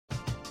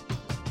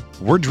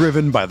We're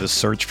driven by the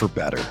search for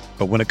better.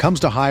 But when it comes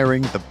to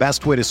hiring, the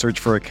best way to search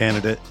for a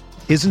candidate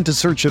isn't to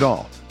search at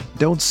all.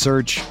 Don't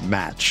search,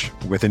 match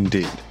with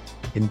Indeed.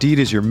 Indeed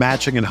is your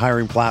matching and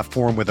hiring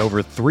platform with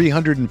over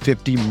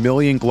 350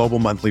 million global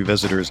monthly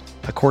visitors,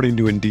 according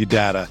to Indeed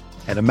data,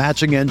 and a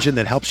matching engine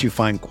that helps you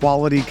find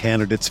quality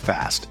candidates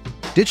fast.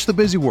 Ditch the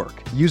busy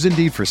work. Use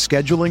Indeed for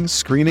scheduling,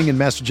 screening, and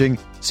messaging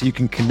so you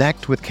can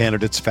connect with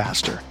candidates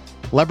faster.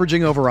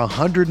 Leveraging over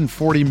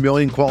 140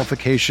 million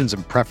qualifications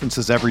and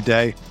preferences every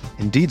day,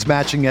 Indeed's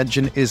matching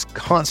engine is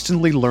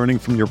constantly learning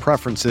from your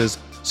preferences,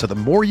 so the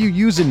more you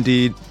use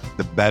Indeed,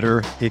 the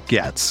better it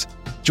gets.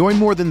 Join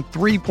more than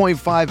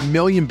 3.5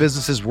 million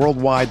businesses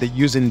worldwide that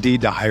use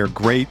Indeed to hire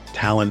great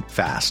talent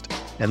fast.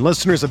 And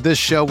listeners of this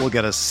show will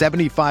get a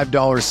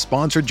 $75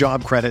 sponsored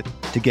job credit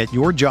to get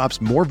your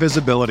jobs more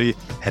visibility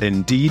at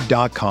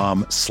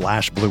Indeed.com/Blue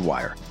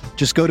Wire.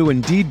 Just go to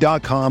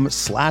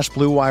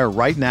Indeed.com/Blue Wire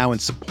right now and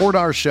support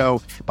our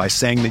show by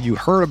saying that you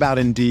heard about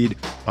Indeed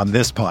on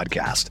this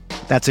podcast.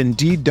 That's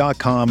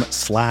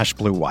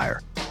Indeed.com/Blue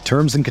Wire.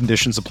 Terms and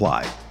conditions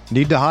apply.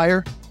 Need to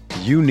hire?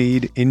 You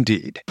need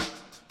Indeed.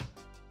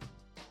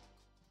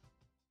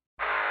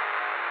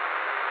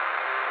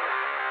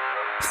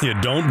 You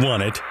don't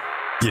want it,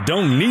 you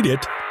don't need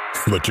it,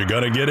 but you're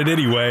going to get it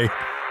anyway.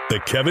 The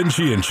Kevin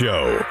Sheehan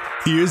Show.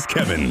 Here's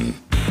Kevin.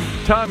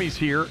 Tommy's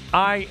here.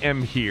 I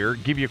am here.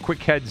 Give you a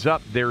quick heads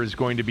up. There is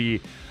going to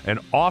be an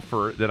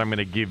offer that I'm going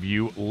to give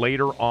you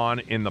later on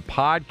in the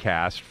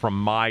podcast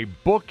from my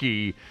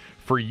bookie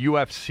for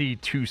UFC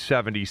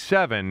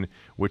 277,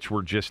 which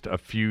we're just a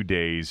few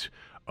days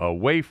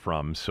away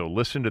from. So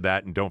listen to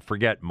that, and don't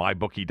forget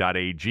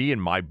mybookie.ag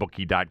and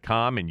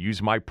mybookie.com, and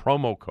use my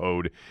promo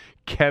code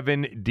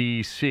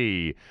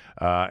KevinDC,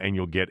 and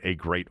you'll get a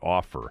great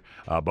offer.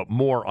 But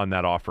more on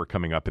that offer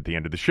coming up at the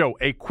end of the show.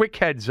 A quick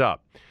heads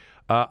up.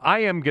 I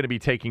am going to be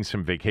taking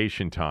some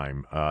vacation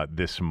time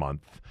this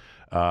month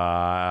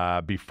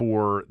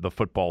before the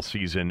football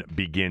season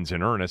begins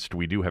in earnest.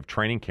 We do have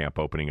training camp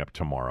opening up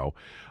tomorrow.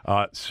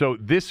 So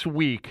this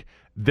week,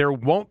 there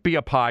won't be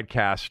a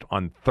podcast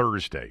on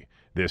Thursday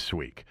this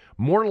week.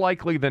 More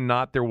likely than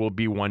not, there will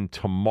be one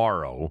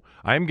tomorrow.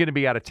 I am going to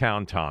be out of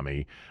town,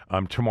 Tommy,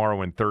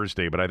 tomorrow and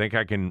Thursday, but I think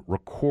I can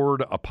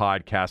record a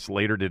podcast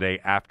later today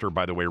after,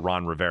 by the way,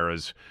 Ron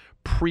Rivera's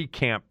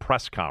pre-camp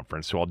press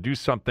conference. So I'll do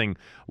something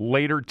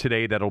later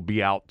today that'll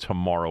be out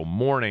tomorrow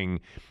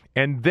morning.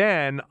 And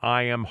then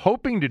I am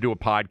hoping to do a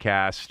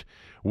podcast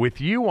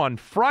with you on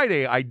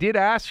Friday. I did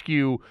ask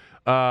you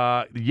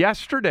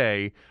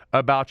yesterday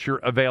about your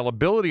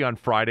availability on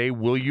Friday.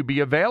 Will you be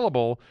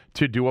available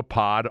to do a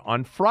pod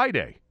on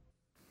Friday?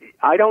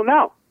 I don't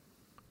know.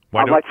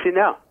 I'll let you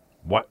know.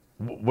 What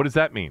does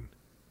that mean?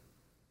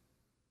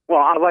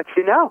 Well, I'll let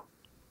you know.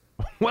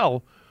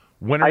 Well,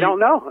 when are I don't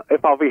know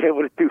if I'll be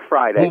able to do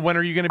Friday. Well, when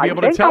are you going to be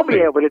able to tell me? I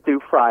think I'll be able to do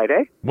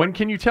Friday. When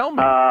can you tell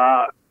me?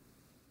 I'll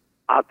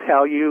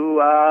tell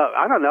you,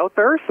 I don't know,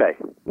 Thursday.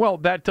 Well,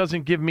 that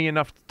doesn't give me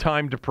enough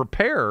time to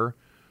prepare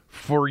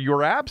for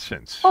your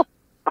absence. Oh,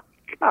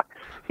 God.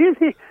 You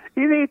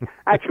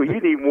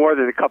need more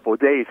than a couple of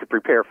days to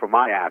prepare for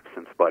my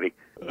absence, buddy.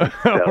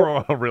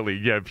 So. Oh, really?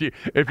 Yeah.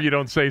 If you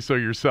don't say so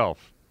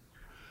yourself,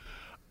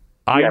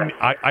 yes.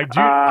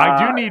 I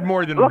do need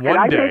more than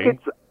one day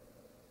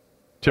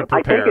to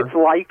prepare. I think it's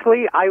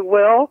likely I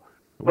will,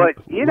 but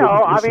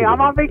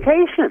I'm on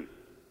vacation.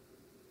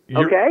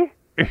 Okay.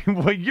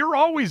 Well, you're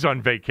always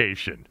on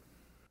vacation.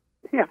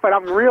 Yeah, but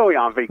I'm really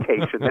on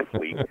vacation this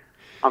week.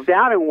 I'm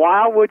down in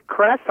Wildwood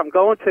Crest. I'm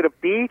going to the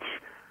beach.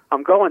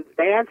 I'm going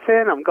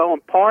dancing. I'm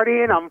going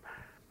partying.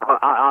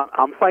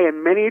 I'm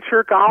playing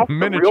miniature golf.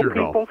 Miniature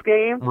real people's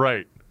game.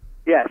 Right.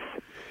 Yes.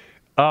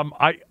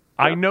 I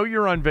know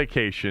you're on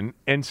vacation,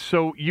 and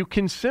so you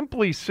can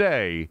simply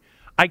say,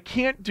 I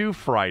can't do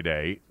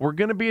Friday. We're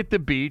going to be at the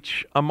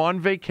beach. I'm on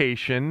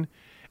vacation,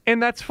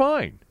 and that's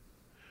fine.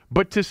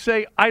 But to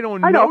say I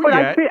don't know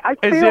yet,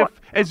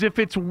 as if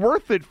it's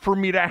worth it for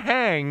me to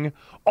hang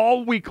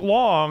all week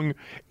long,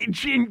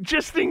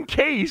 just in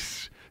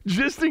case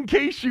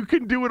you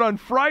can do it on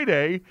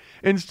Friday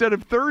instead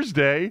of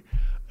Thursday,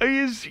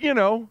 is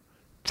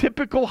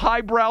typical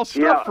highbrow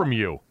stuff from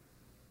you.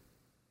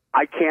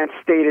 I can't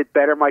state it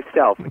better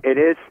myself. It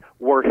is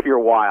worth your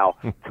while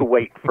to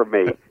wait for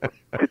me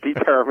to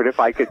determine if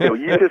I could do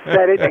it. You just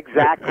said it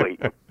exactly.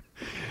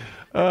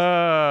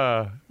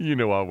 I'll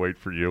wait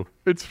for you.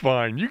 It's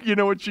fine. You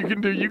know what you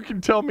can do? You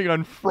can tell me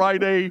on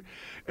Friday.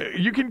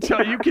 You can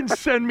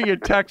send me a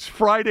text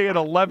Friday at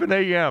 11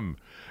 a.m.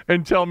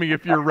 and tell me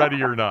if you're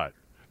ready or not.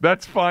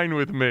 That's fine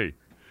with me.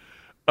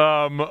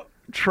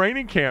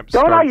 Training camp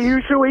starts.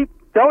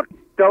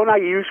 Don't I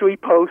usually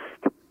post?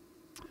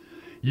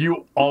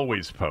 You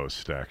always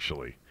post,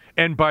 actually.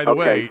 And by the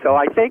way, so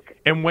I think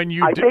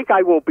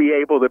I will be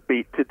able to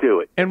do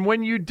it. And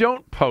when you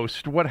don't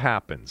post, what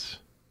happens?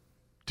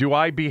 Do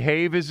I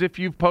behave as if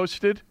you've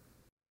posted?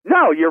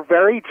 No, you're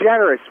very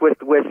generous with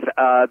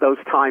those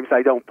times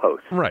I don't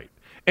post. Right.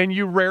 And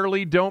you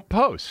rarely don't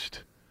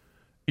post.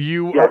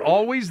 You are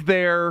always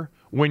there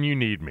when you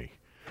need me.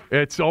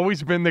 It's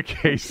always been the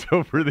case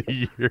over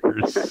the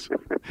years.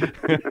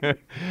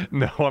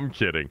 No, I'm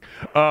kidding.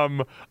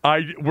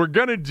 We're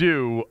gonna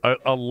do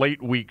a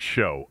late week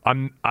show.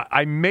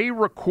 I may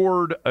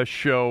record a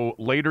show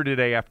later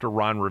today after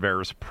Ron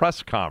Rivera's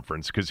press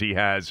conference because he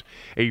has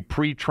a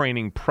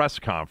pre-training press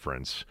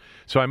conference.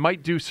 So I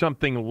might do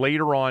something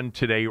later on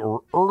today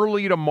or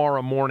early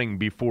tomorrow morning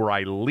before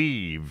I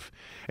leave,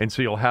 and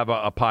so you'll have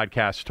a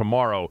podcast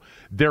tomorrow.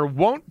 There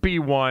won't be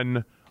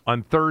one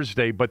on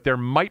Thursday, but there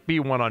might be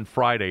one on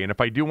Friday. And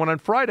if I do one on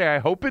Friday, I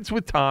hope it's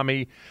with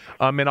Tommy,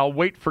 and I'll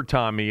wait for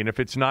Tommy. And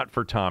if it's not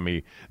for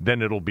Tommy,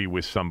 then it'll be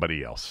with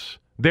somebody else.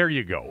 There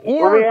you go.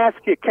 Or, let me ask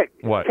you,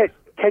 what?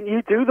 Can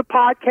you do the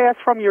podcast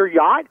from your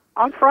yacht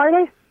on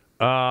Friday?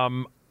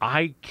 Man,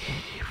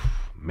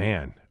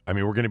 I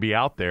mean, we're going to be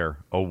out there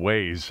a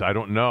ways. I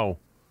don't know.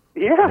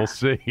 Yeah. We'll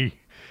see.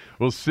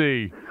 We'll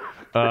see.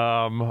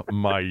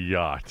 My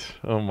yacht.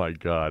 Oh, my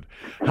God.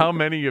 How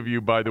many of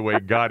you, by the way,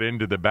 got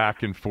into the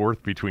back and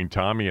forth between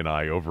Tommy and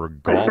I over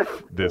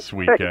golf this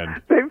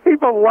weekend?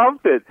 People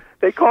loved it.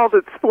 They called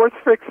it Sports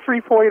Fix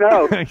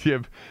 3.0.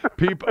 Yeah,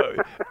 people.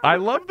 I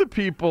love the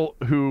people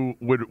who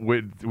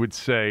would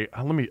say,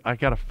 I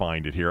got to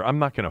find it here. I'm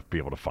not going to be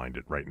able to find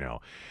it right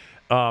now.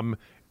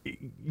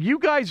 You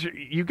guys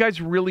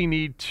really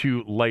need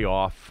to lay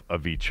off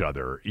of each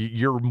other.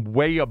 You're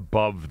way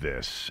above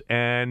this,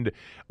 and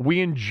we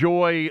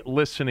enjoy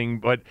listening,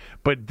 but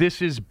this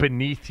is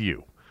beneath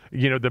you.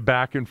 You know, the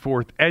back and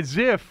forth, as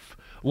if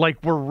like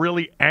we're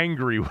really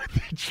angry with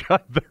each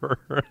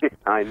other.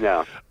 I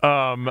know.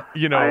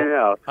 You know, I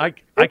know.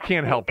 I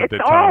can't help it.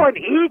 It's all an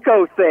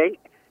ego thing.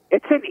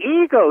 It's an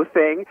ego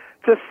thing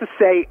just to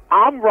say,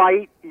 I'm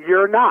right,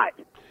 you're not.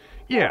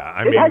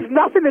 Yeah, it has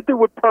nothing to do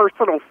with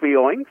personal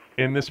feelings.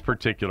 In this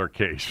particular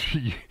case,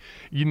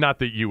 not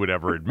that you would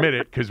ever admit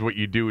it, because what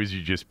you do is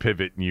you just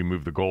pivot and you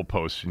move the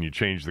goalposts and you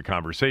change the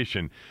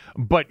conversation.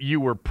 But you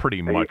were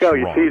pretty much wrong.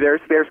 You see, there's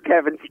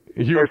Kevin's.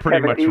 You were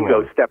pretty much ego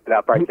wrong. Stepping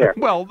up right there.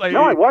 Well,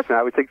 no, I wasn't.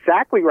 I was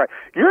exactly right.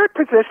 Your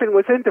position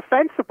was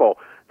indefensible.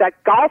 That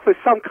golf is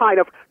some kind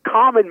of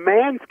common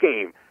man's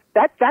game.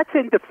 That's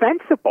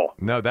indefensible.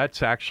 No,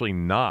 that's actually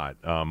not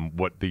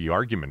what the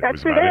argument was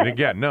That's about. it. And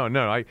again, no,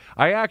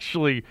 I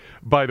actually,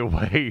 by the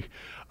way,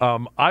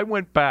 I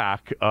went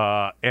back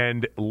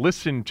and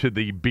listened to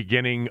the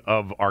beginning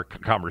of our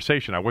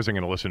conversation. I wasn't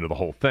going to listen to the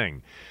whole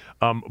thing.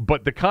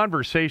 But the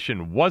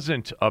conversation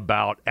wasn't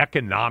about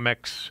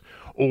economics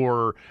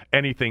or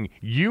anything.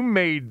 You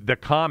made the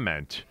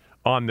comment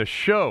on the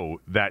show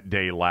that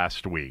day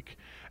last week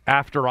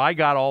after I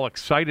got all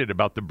excited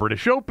about the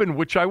British Open,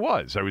 which I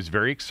was. I was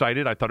very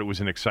excited. I thought it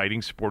was an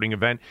exciting sporting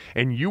event.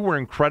 And you were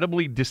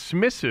incredibly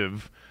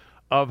dismissive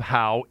of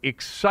how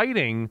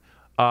exciting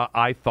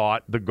I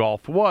thought the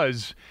golf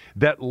was,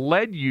 that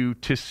led you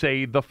to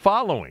say the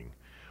following.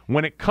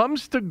 When it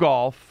comes to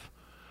golf,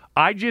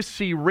 I just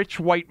see rich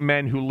white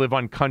men who live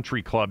on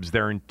country clubs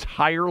their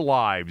entire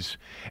lives,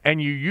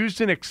 and you used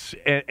an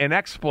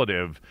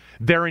expletive,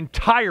 their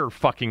entire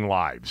fucking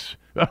lives.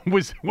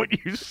 Was what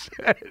you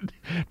said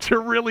to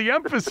really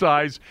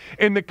emphasize.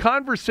 And the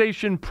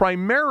conversation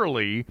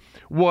primarily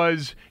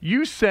was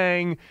you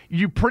saying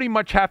you pretty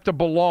much have to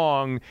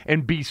belong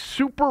and be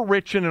super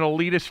rich and an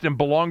elitist and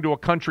belong to a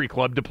country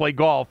club to play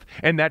golf,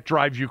 and that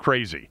drives you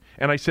crazy.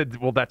 And I said,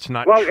 well, that's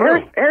not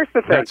true. Here's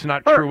the thing. That's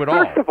not true at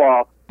all. First of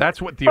all,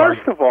 that's what the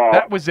First of all,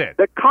 that was it.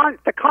 The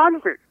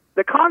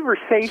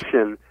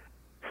conversation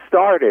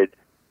started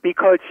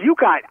because you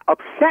got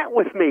upset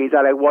with me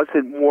that I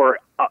wasn't more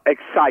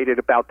excited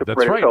about the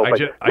British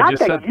Open. I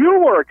just said you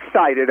were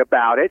excited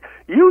about it.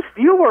 You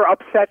were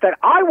upset that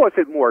I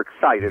wasn't more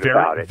excited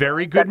about it.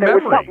 Very good that there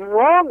memory. was something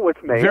wrong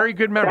with me. Very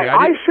good memory. That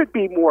I should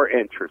be more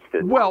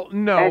interested. Well,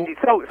 no. And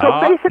so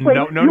basically,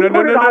 you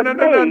put it on me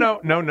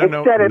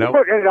instead of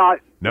putting it on.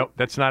 No,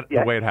 that's not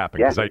the way it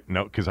happened.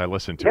 Because I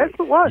listened to it. Yes,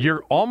 it was.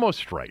 You're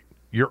almost right.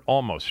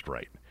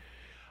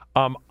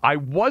 I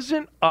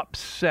wasn't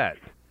upset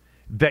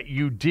that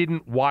you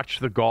didn't watch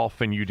the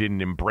golf and you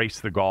didn't embrace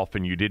the golf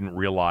and you didn't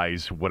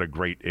realize what a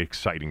great,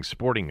 exciting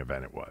sporting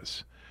event it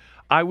was.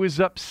 I was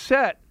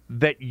upset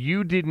that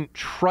you didn't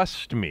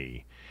trust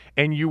me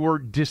and you were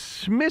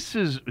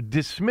dismissive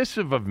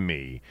of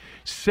me,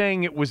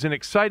 saying it was an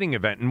exciting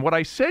event. And what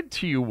I said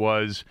to you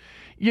was,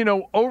 you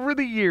know, over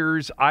the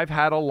years, I've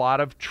had a lot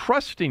of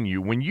trust in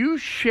you. When you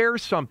share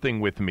something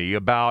with me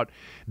about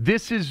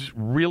this is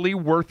really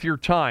worth your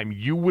time,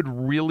 you would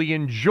really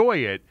enjoy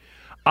it,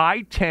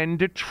 I tend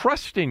to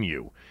trust in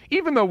you,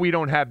 even though we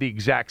don't have the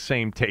exact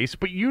same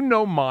taste, but you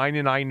know mine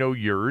and I know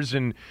yours.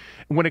 And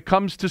when it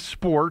comes to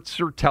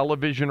sports or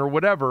television or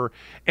whatever,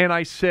 and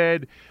I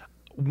said,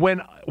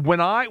 when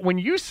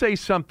you say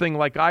something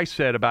like I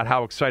said about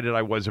how excited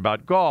I was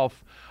about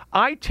golf,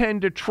 I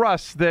tend to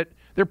trust that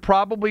there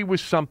probably was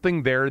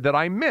something there that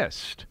I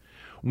missed.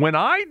 When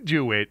I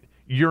do it,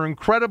 you're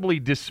incredibly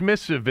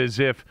dismissive, as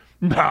if,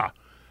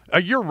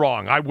 you're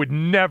wrong. I would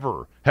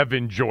never have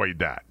enjoyed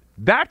that.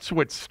 That's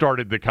what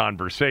started the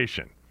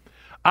conversation.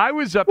 I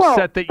was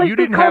upset that you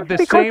didn't have the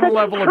same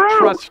level of true.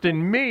 trust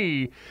in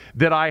me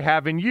that I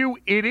have in you.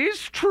 It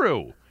is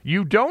true.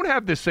 You don't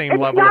have the same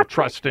level of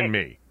trust in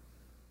me.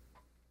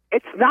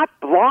 It's not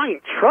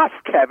blind trust,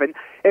 Kevin.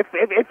 If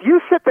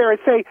you sit there and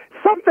say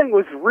something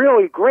was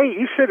really great,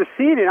 you should have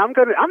seen it. I'm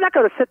not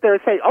gonna sit there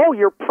and say, "Oh,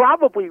 you're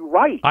probably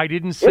right." I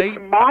didn't say it's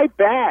my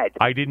bad.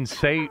 I didn't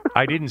say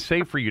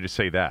for you to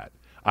say that.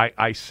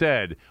 I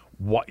said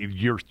what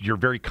you're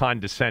very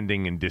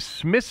condescending and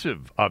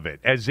dismissive of it,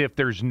 as if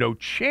there's no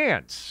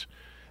chance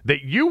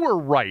that you were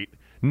right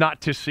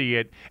not to see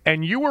it,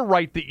 and you were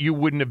right that you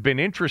wouldn't have been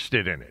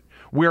interested in it.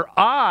 Where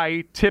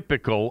I,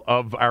 typical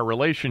of our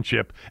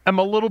relationship, am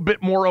a little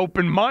bit more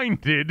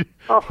open-minded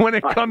when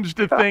it comes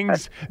to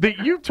things that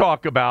you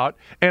talk about,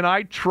 and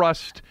I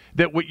trust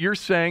that what you're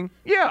saying,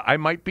 yeah, I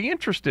might be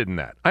interested in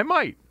that. I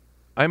might.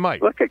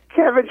 Look at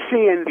Kevin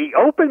Sheehan, the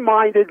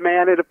open-minded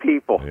man of the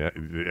people. Yeah,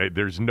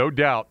 there's no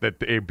doubt that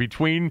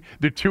between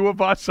the two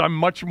of us, I'm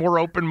much more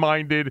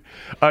open-minded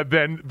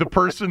than the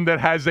person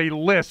that has a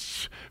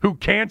list who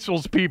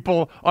cancels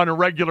people on a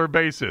regular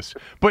basis.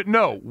 But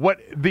no, what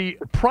the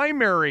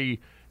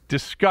primary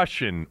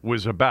discussion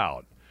was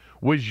about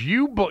was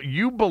you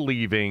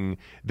believing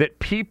that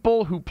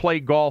people who play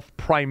golf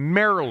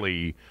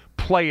primarily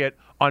play it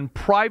on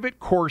private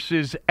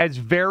courses as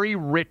very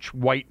rich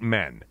white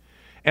men.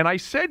 And I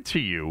said to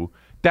you,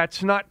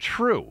 that's not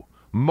true.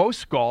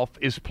 Most golf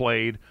is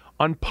played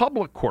on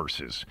public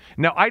courses.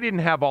 Now, I didn't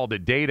have all the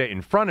data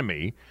in front of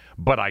me,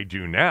 but I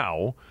do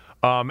now.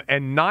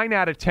 And 9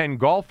 out of 10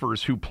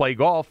 golfers who play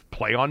golf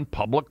play on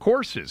public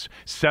courses.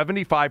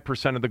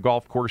 75% of the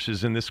golf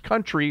courses in this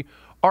country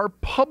are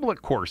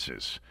public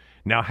courses.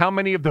 Now, how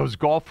many of those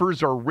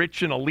golfers are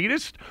rich and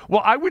elitist?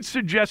 Well, I would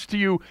suggest to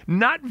you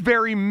not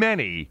very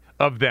many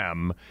of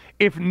them.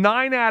 If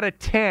 9 out of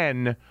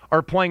 10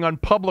 are playing on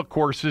public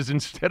courses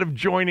instead of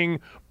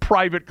joining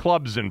private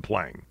clubs and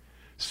playing.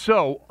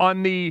 So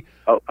on the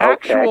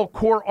actual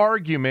core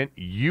argument,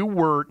 you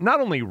were not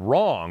only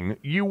wrong,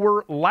 you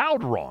were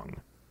loud wrong.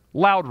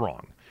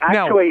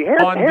 Actually,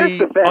 now, here's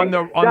the thing. On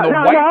the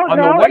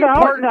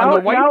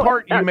white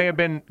part, you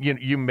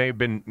may have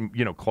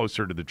been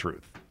closer to the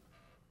truth.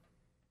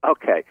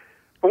 Okay.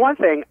 For one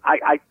thing,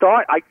 I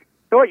thought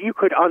you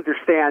could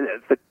understand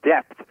the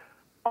depth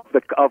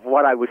of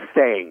what I was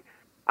saying.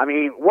 I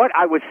mean, what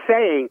I was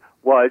saying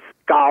was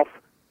golf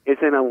is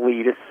an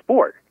elitist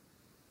sport.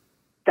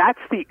 That's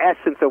the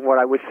essence of what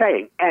I was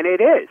saying, and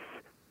it is.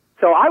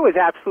 So I was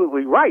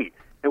absolutely right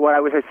in what I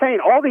was saying.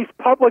 All these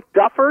public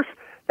duffers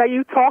that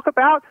you talk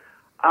about,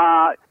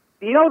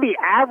 the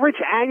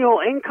average annual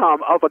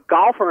income of a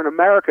golfer in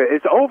America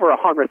is over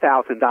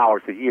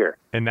 $100,000 a year.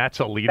 And that's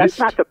elitist? That's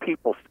not the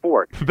people's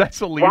sport. That's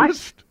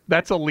elitist? What?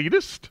 That's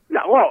elitist?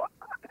 No, well,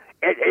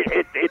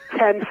 it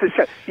tends to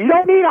show. You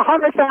don't need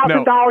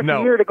 $100,000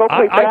 a year to go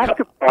play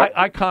basketball.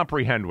 I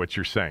comprehend what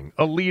you're saying.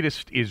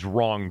 Elitist is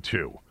wrong,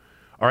 too.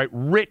 All right,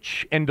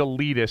 rich and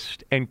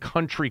elitist and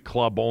country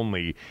club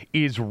only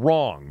is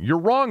wrong. You're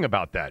wrong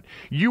about that.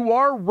 You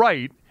are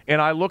right,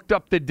 and I looked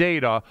up the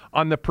data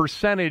on the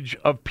percentage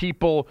of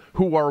people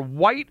who are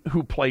white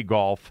who play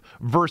golf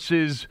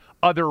versus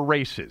other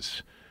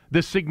races.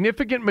 The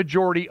significant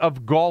majority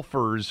of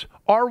golfers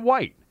are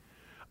white.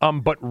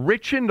 But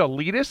rich and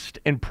elitist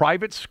and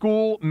private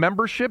school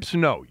memberships,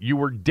 no, you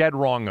were dead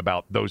wrong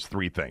about those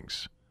three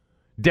things.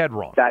 Dead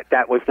wrong.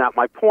 That was not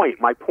my point.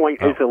 My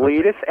point is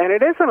elitist, and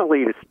it is an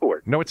elitist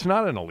sport. No, it's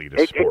not an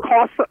elitist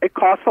sport. It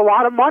costs a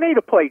lot of money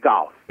to play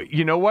golf.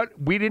 You know what?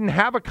 We didn't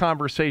have a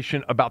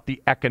conversation about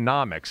the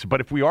economics,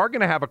 but if we are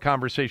going to have a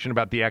conversation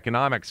about the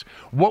economics,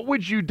 what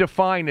would you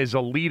define as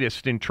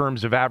elitist in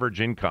terms of average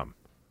income?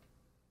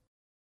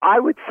 I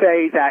would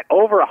say that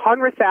over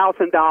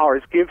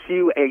 $100,000 gives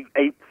you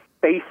a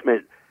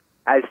basement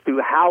as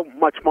to how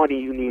much money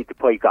you need to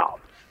play golf.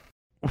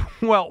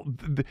 Well,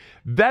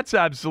 that's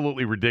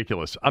absolutely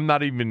ridiculous. I'm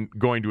not even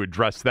going to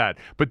address that.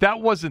 But that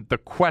wasn't the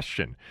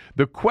question.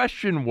 The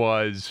question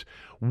was,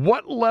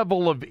 what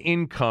level of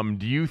income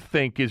do you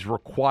think is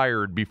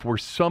required before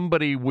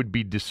somebody would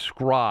be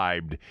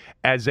described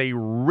as a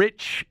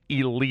rich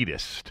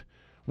elitist?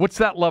 What's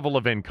that level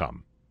of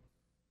income?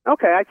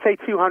 Okay, I'd say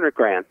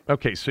 $200,000.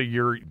 Okay, so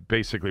you're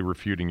basically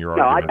refuting your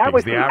argument. No, that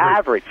was the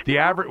average. The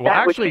average. Well,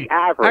 actually,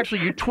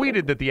 you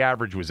tweeted that the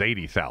average was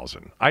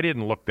 $80,000. I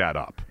didn't look that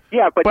up.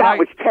 Yeah, but that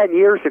was 10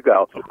 years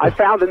ago. I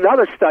found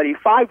another study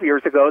 5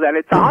 years ago that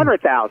it's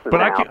 $100,000 now. It's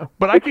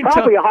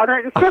probably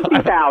 $150,000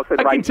 right now.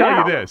 I can tell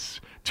you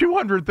this: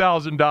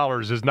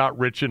 $200,000 is not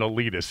rich and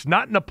elitist.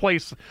 Not in a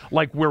place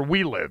like where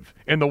we live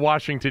in the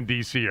Washington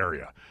D.C.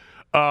 area.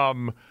 Well,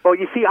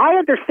 you see, I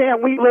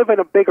understand we live in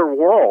a bigger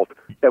world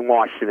than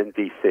Washington,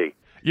 D.C.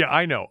 Yeah,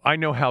 I know. I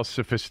know how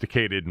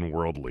sophisticated and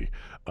worldly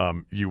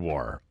you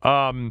are.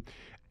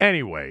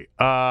 Anyway.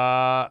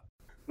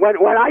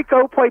 When I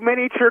go play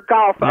miniature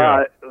golf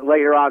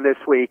later on this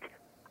week,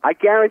 I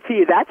guarantee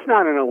you that's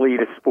not an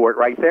elitist sport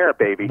right there,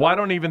 baby. Well, I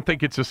don't even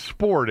think it's a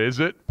sport, is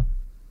it?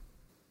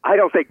 I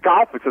don't think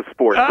golf is a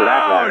sport for that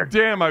matter. Oh,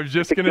 damn, I was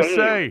just going to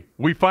say,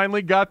 we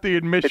finally got the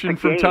admission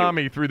from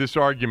Tommy through this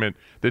argument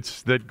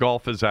that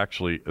golf is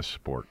actually a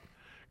sport.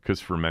 Because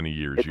for many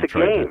years you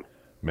tried to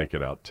make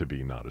it out to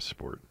be not a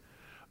sport.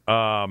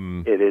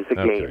 It is a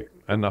game.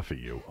 Enough of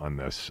you on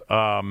this.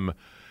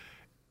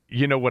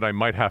 You know what I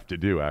might have to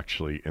do,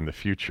 actually, in the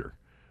future?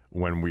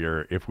 When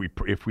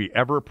if we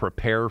ever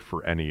prepare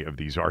for any of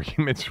these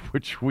arguments,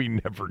 which we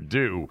never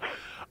do,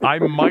 I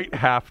might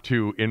have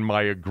to, in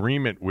my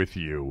agreement with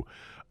you,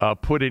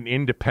 put an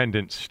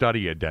independent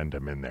study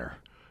addendum in there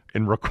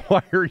and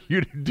require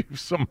you to do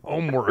some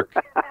homework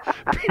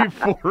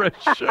before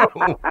a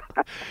show.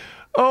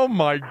 Oh,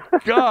 my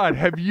God.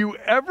 Have you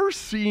ever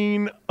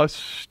seen a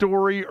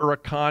story or a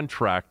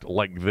contract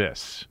like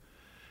this?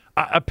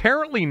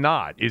 Apparently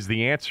not is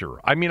the answer.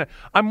 I mean,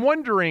 I'm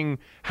wondering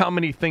how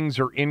many things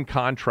are in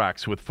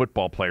contracts with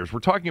football players. We're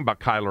talking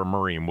about Kyler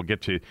Murray, and we'll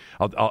get to.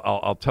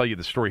 I'll tell you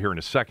the story here in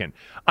a second.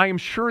 I am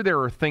sure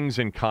there are things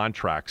in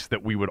contracts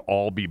that we would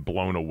all be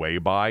blown away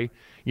by.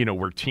 You know,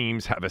 where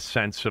teams have a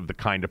sense of the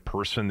kind of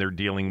person they're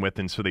dealing with,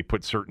 and so they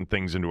put certain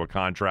things into a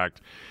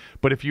contract.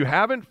 But if you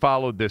haven't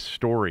followed this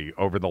story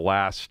over the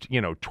last,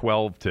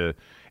 12 to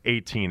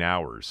 18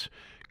 hours.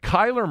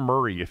 Kyler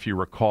Murray, if you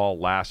recall,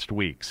 last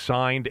week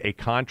signed a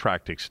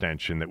contract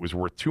extension that was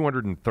worth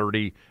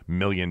 $230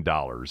 million.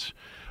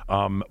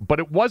 But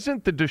it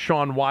wasn't the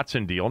Deshaun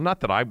Watson deal.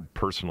 Not that I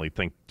personally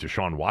think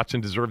Deshaun Watson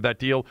deserved that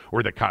deal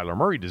or that Kyler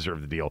Murray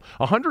deserved the deal.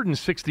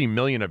 $160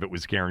 million of it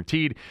was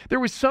guaranteed. There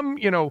was some,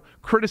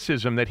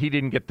 criticism that he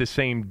didn't get the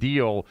same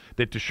deal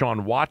that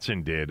Deshaun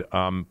Watson did.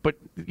 But,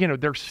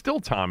 there's still,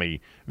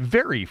 Tommy,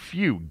 very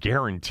few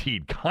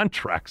guaranteed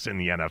contracts in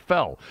the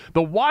NFL.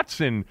 The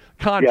Watson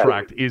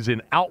contract is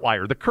an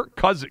outlier. The Kirk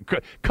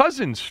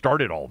Cousins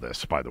started all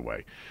this, by the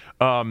way.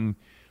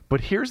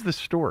 But here's the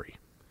story.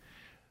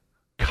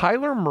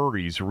 Kyler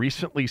Murray's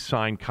recently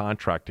signed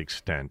contract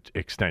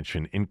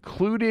extension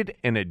included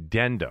an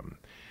addendum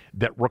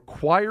that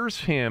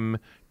requires him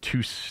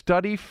to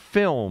study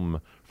film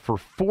for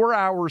 4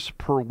 hours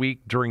per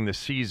week during the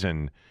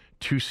season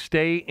to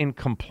stay in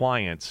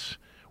compliance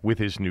with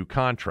his new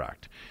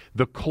contract.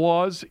 The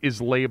clause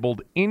is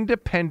labeled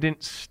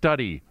Independent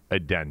Study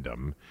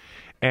Addendum,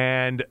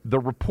 and the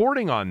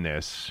reporting on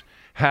this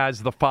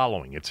has the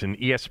following. It's an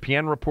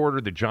ESPN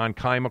reporter, the John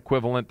Keim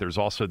equivalent. There's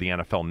also the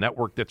NFL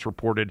Network that's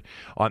reported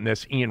on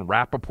this. Ian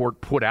Rappaport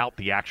put out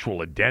the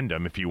actual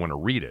addendum if you want to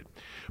read it.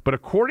 But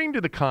according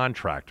to the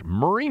contract,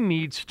 Murray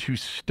needs to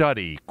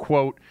study,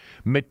 quote,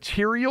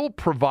 material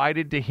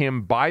provided to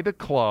him by the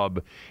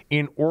club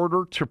in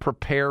order to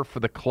prepare for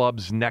the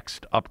club's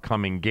next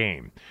upcoming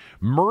game.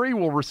 Murray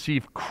will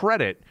receive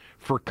credit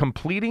for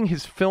completing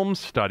his film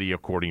study,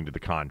 according to the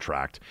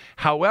contract.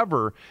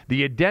 However,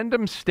 the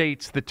addendum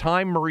states the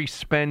time Murray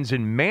spends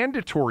in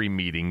mandatory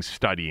meetings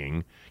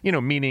studying,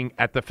 meaning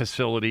at the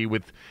facility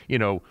with,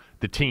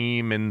 the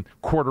team and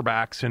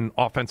quarterbacks and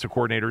offensive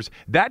coordinators,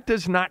 that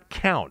does not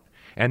count,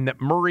 and that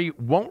Murray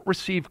won't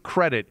receive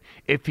credit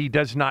if he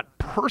does not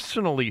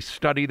personally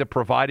study the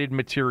provided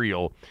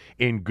material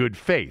in good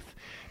faith.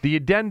 The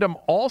addendum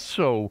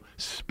also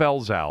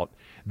spells out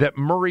that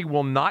Murray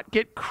will not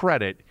get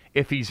credit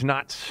if he's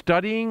not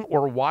studying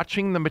or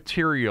watching the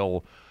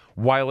material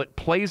while it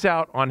plays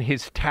out on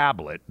his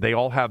tablet. They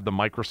all have the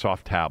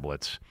Microsoft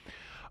tablets.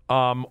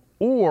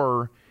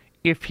 Or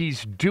if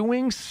he's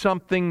doing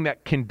something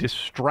that can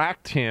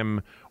distract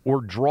him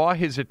or draw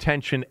his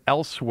attention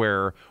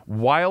elsewhere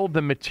while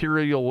the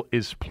material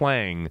is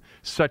playing,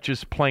 such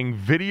as playing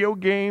video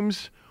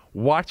games,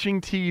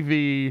 watching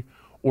TV,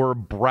 or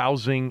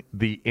browsing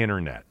the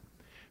internet.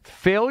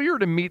 Failure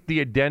to meet the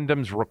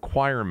addendum's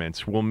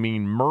requirements will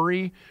mean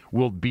Murray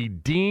will be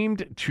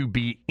deemed to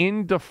be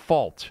in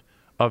default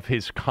of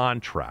his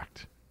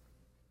contract.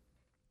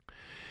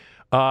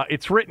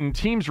 It's written,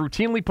 teams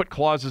routinely put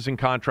clauses in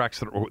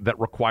contracts that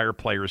require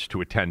players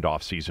to attend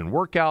off-season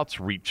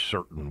workouts, reach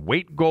certain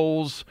weight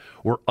goals,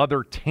 or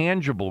other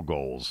tangible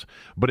goals.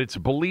 But it's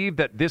believed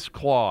that this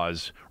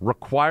clause,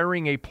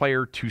 requiring a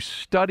player to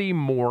study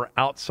more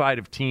outside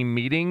of team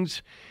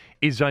meetings,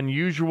 is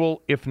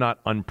unusual, if not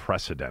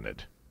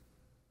unprecedented.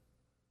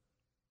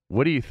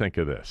 What do you think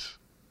of this?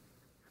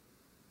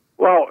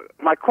 Well,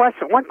 one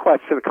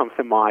question that comes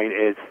to mind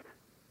is,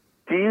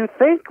 do you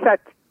think that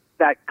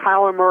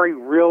Kyler Murray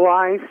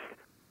realized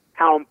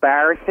how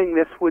embarrassing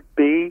this would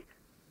be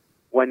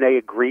when they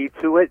agreed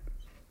to it?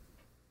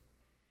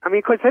 I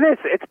mean, because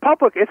it's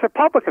public. It's a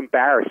public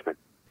embarrassment.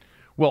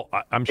 Well,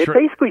 I'm sure.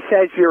 It basically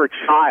says you're a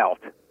child.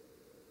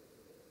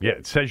 Yeah,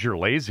 it says you're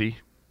lazy.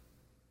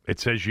 It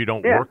says you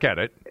don't work at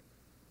it.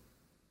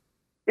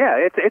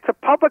 Yeah, it's a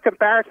public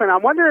embarrassment. I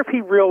wonder if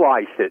he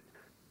realized it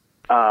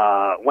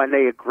when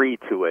they agreed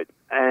to it.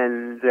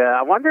 And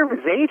I wonder if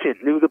his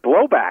agent knew the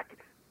blowback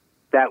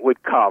that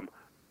would come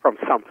from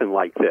something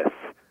like this.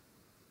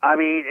 I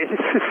mean,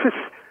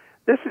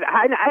 this is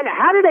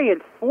how do they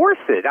enforce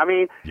it? I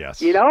mean,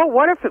 yes.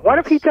 What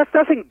if he just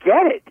doesn't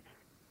get it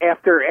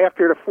after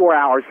the 4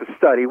 hours of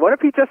study? What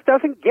if he just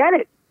doesn't get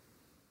it?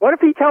 What if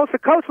he tells the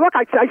coach, look,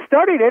 I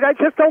studied it, I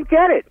just don't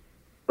get it.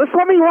 Let's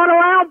let me run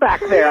around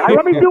back there.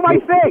 Let me do my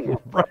thing.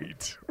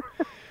 Right.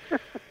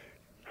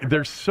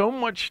 There's so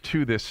much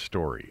to this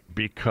story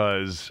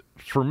because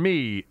for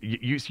me,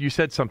 you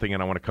said something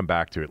and I want to come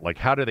back to it. Like,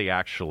 how do they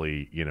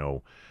actually,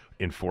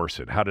 enforce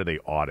it? How do they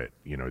audit,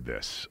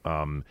 this?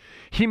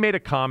 He made a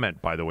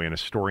comment, by the way, in a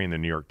story in the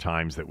New York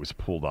Times that was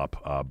pulled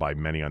up by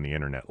many on the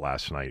internet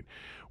last night,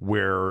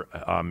 where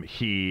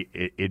he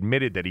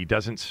admitted that he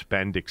doesn't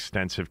spend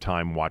extensive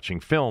time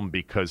watching film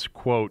because,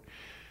 quote,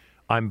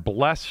 I'm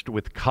blessed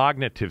with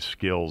cognitive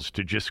skills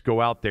to just go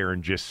out there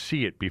and just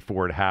see it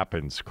before it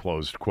happens,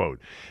 closed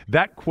quote.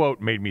 That quote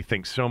made me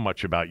think so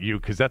much about you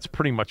because that's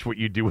pretty much what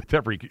you do with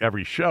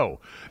every show.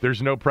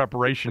 There's no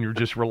preparation. You're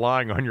just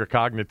relying on your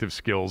cognitive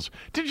skills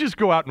to just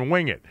go out and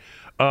wing it.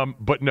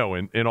 But no,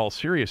 in all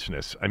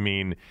seriousness, I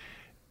mean,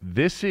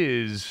 this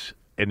is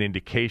an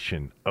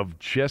indication of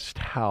just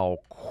how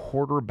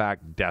quarterback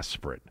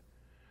desperate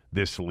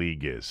this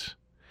league is.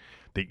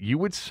 That you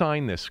would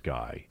sign this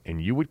guy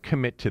and you would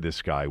commit to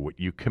this guy what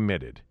you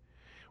committed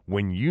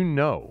when you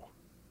know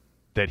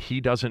that he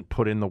doesn't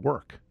put in the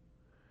work,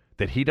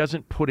 that he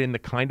doesn't put in the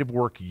kind of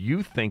work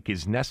you think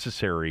is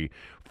necessary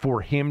for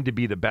him to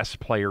be the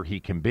best player he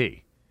can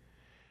be.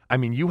 I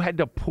mean, you had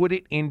to put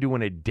it into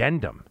an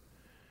addendum.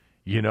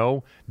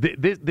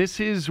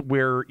 This is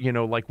where,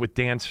 like with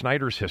Dan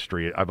Snyder's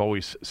history, I've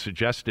always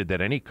suggested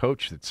that any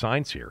coach that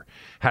signs here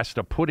has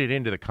to put it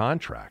into the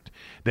contract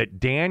that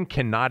Dan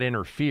cannot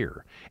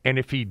interfere. And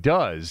if he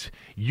does,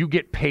 you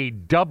get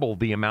paid double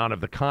the amount of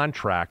the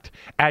contract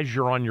as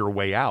you're on your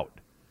way out.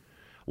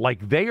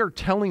 Like they are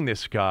telling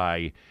this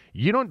guy,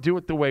 you don't do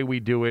it the way we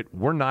do it.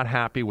 We're not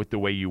happy with the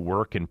way you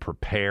work and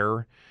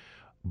prepare,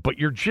 but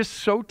you're just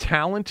so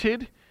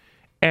talented.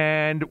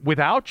 And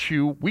without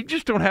you, we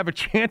just don't have a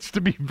chance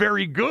to be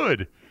very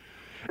good.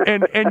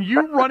 And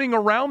you running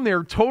around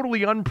there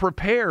totally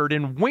unprepared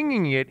and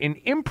winging it and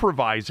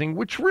improvising,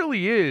 which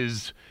really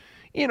is,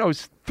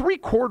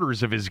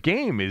 3/4 of his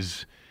game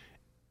is,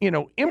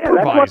 improvising.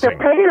 Yeah, that's what they're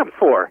paying him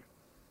for.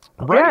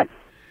 Right.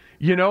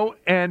 Yes.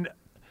 And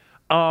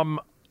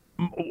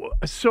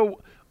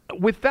so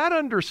with that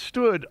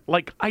understood,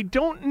 like, I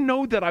don't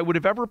know that I would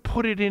have ever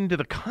put it into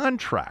the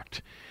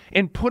contract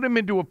and put him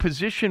into a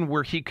position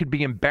where he could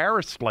be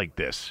embarrassed like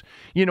this.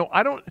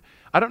 I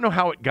don't know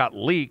how it got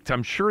leaked.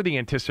 I'm sure the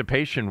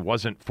anticipation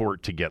wasn't for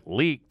it to get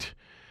leaked.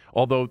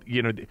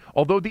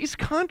 Although these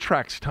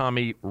contracts,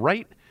 Tommy,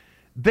 right,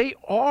 they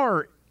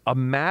are a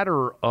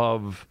matter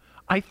of,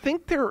 I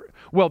think they're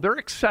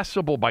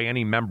accessible by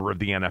any member of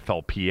the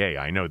NFLPA.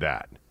 I know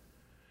that.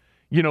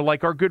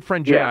 Like our good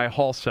friend J.I.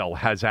 Halsell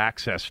has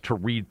access to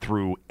read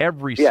through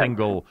every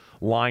single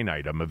line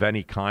item of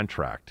any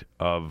contract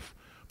of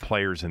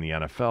players in the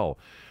NFL.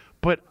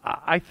 But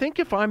I think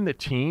if I'm the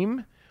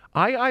team,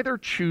 I either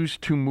choose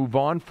to move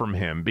on from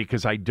him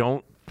because I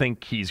don't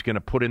think he's going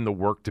to put in the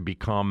work to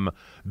become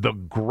the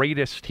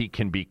greatest he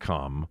can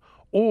become,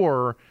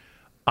 or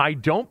I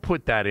don't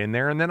put that in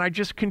there and then I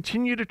just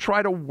continue to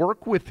try to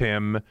work with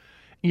him,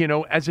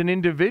 as an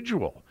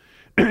individual.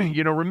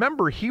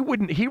 Remember, he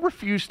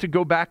refused to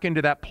go back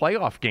into that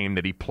playoff game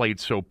that he played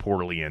so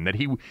poorly in, that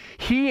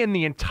he and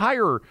the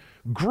entire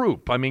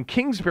group, I mean,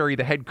 Kingsbury,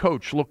 the head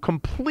coach, looked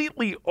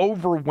completely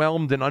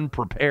overwhelmed and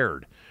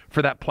unprepared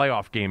for that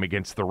playoff game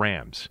against the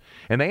Rams.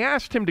 And they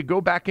asked him to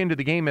go back into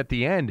the game at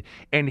the end,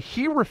 and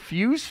he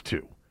refused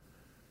to.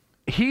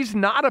 He's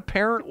not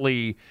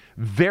apparently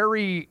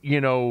very,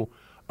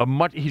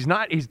 he's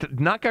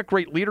not got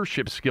great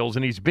leadership skills,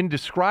 and he's been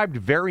described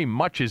very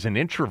much as an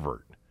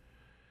introvert.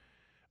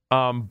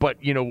 But,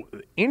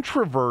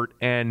 introvert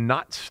and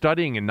not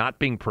studying and not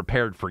being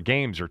prepared for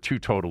games are two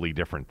totally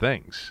different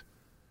things.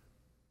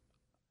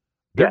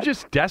 They're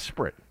just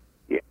desperate.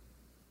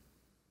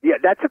 Yeah,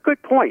 that's a good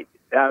point.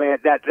 I mean,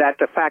 that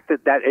the fact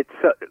that it's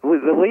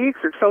the leagues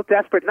are so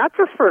desperate, not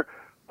just for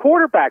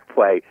quarterback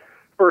play,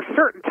 for a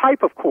certain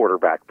type of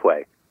quarterback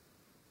play.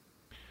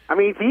 I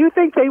mean, do you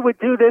think they would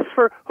do this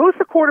for who's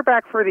the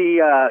quarterback for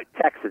the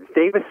Texans?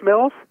 Davis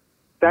Mills?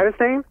 Is that his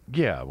name?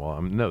 Yeah,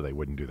 well, no, they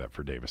wouldn't do that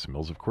for Davis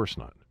Mills. Of course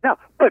not. No,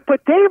 but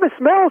Davis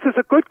Mills is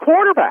a good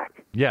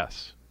quarterback.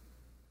 Yes.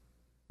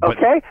 But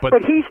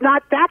he's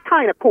not that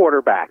kind of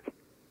quarterback.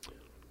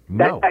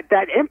 No.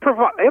 That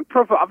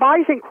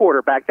improvising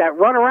quarterback, that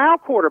run-around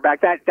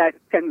quarterback, that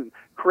can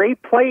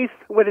create plays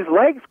with his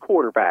legs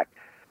quarterback,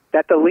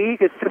 that the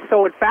league is just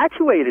so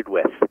infatuated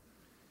with.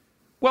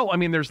 Well, I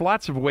mean, there's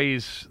lots of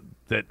ways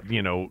that,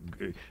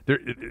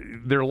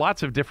 there are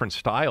lots of different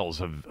styles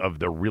of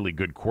the really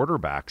good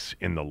quarterbacks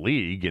in the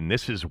league, and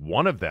this is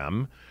one of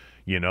them.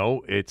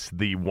 It's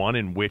the one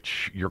in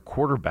which your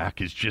quarterback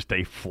is just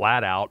a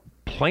flat-out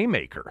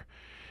playmaker.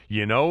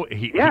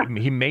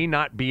 He may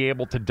not be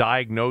able to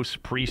diagnose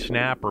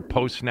pre-snap or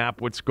post-snap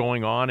what's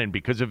going on, and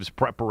because of his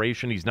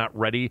preparation, he's not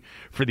ready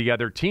for the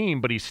other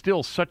team, but he's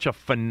still such a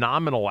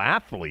phenomenal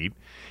athlete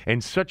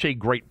and such a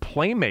great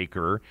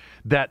playmaker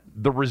that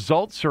the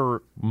results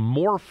are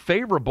more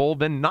favorable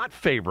than not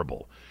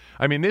favorable.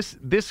 I mean,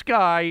 this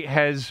guy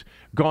has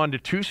gone to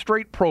 2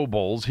 straight Pro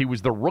Bowls. He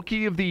was the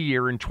Rookie of the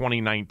Year in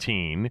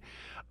 2019.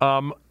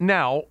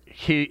 Now,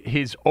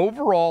 his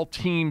overall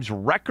team's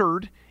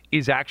record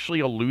is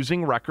actually a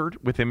losing record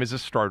with him as a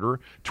starter,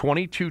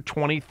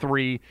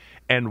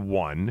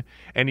 22-23-1.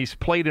 And he's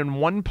played in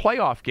 1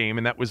 playoff game,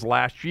 and that was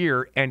last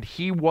year, and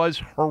he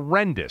was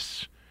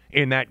horrendous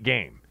in that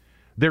game.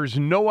 There's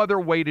no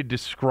other way to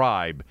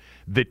describe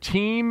the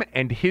team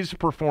and his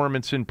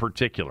performance in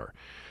particular.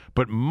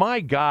 But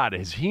my God,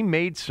 has he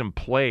made some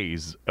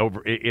plays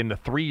over in the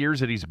 3 years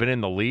that he's been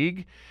in the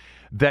league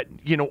that,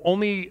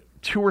 only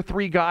 2 or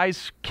 3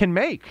 guys can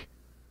make.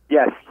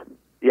 Yes.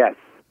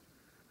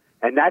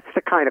 And that's the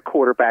kind of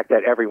quarterback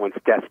that everyone's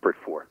desperate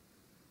for.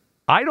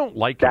 I don't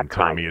like him,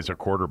 Tommy, as a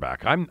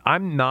quarterback. I'm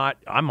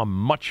a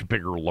much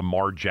bigger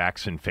Lamar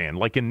Jackson fan,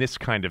 like in this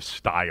kind of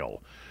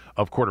style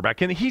of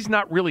quarterback. And he's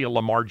not really a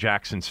Lamar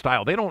Jackson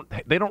style. They don't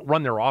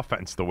run their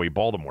offense the way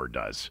Baltimore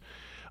does.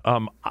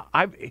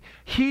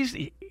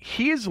 He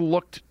has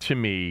looked to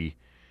me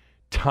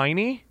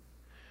tiny.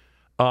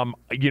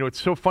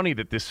 It's so funny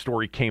that this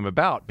story came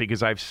about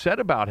because I've said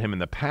about him in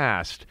the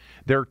past,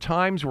 there are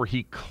times where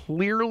he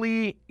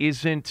clearly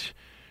isn't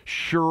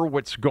sure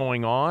what's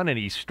going on and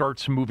he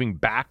starts moving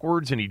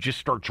backwards and he just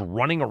starts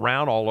running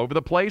around all over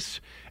the place.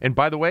 And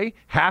by the way,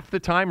 half the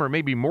time or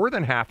maybe more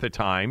than half the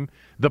time,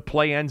 the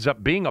play ends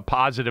up being a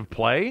positive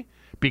play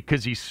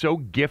because he's so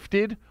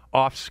gifted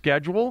off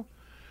schedule.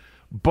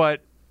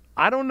 But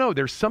I don't know.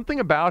 There's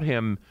something about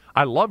him.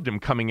 I loved him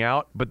coming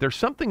out, but there's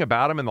something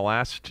about him in the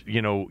last,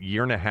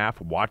 year and a half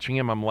watching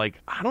him. I'm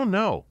like, I don't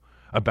know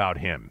about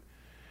him.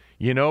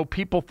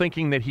 People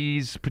thinking that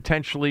he's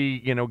potentially,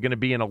 going to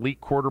be an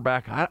elite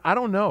quarterback. I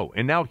don't know.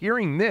 And now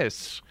hearing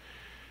this,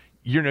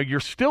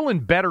 you're still in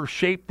better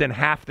shape than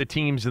half the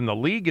teams in the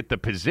league at the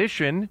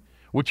position,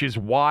 which is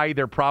why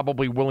they're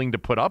probably willing to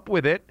put up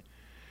with it.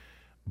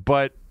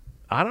 But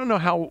I don't know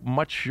how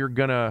much you're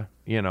going to,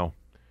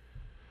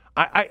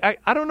 I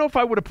don't know if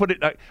I would have put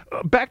it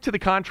back to the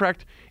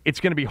contract. It's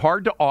going to be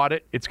hard to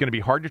audit. It's going to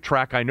be hard to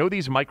track. I know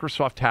these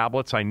Microsoft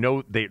tablets, I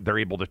know they're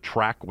able to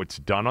track what's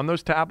done on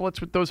those tablets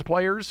with those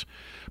players,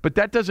 but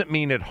that doesn't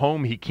mean at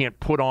home he can't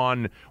put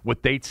on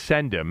what they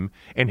send him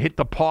and hit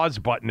the pause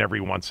button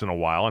every once in a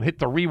while and hit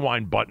the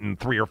rewind button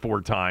 3 or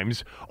 4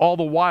 times, all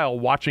the while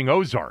watching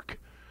Ozark,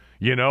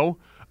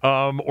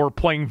 or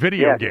playing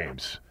video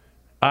games.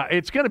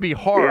 It's going to be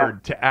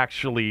hard to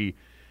actually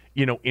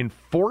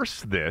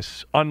enforce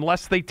this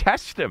unless they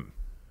test him,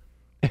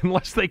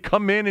 unless they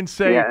come in and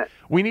say,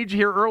 we need you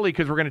here early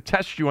because we're going to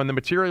test you on the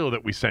material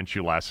that we sent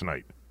you last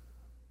night.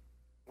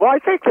 Well, I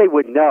think they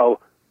would know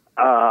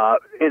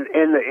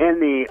in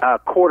the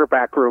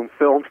quarterback room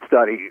film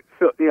study,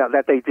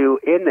 that they do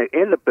in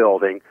the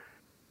building,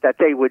 that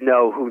they would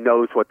know who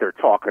knows what they're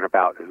talking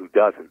about and who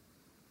doesn't.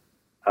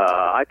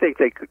 I think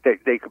they could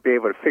be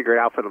able to figure it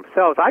out for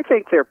themselves. I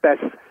think their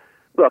best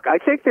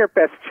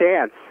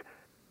chance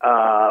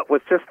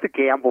was just to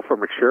gamble for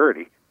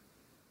maturity,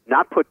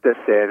 not put this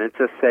in and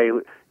just say,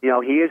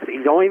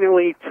 he's only in the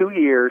league 2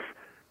 years.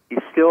 He's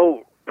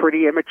still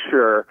pretty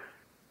immature.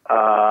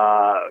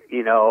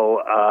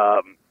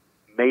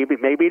 Maybe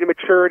the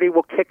maturity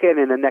will kick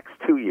in the next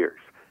 2 years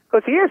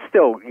because he is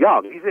still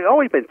young. He's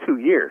only been 2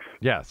 years.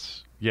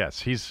 Yes.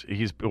 He's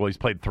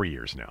played 3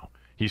 years now.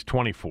 He's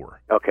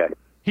 24. Okay.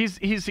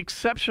 He's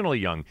exceptionally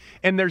young,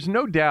 and there's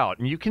no doubt,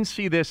 and you can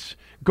see this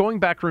going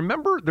back.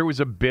 Remember, there was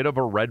a bit of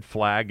a red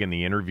flag in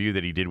the interview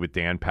that he did with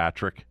Dan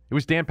Patrick. It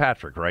was Dan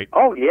Patrick, right?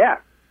 Oh, yeah.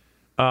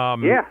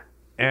 Yeah.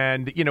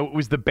 And, it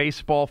was the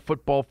baseball,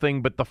 football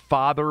thing, but the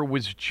father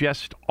was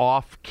just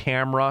off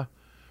camera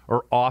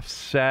or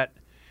offset,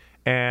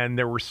 and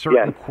there were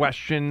certain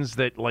questions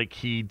that,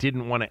 he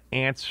didn't want to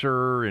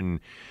answer, and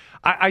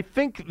I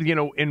think,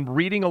 in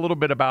reading a little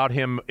bit about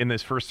him in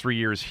his first 3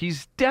 years,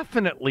 he's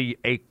definitely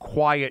a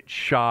quiet,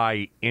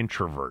 shy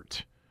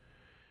introvert,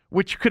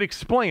 which could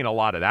explain a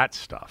lot of that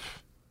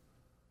stuff.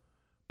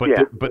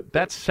 But but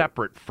that's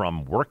separate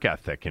from work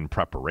ethic and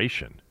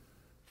preparation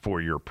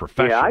for your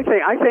profession. Yeah,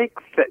 I think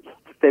that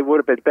they would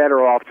have been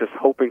better off just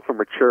hoping for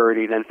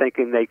maturity than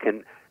thinking they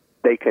can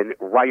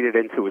write it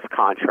into his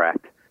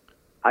contract.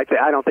 I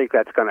don't think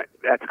that's gonna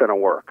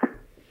work.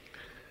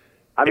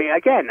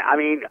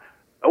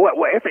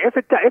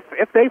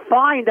 If they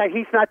find that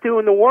he's not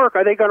doing the work,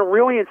 are they going to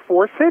really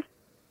enforce it?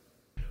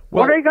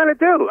 Well, what are they going to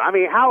do?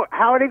 How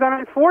are they going to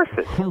enforce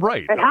it?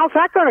 Right. And how's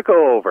that going to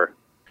go over?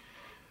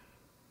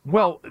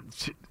 Well,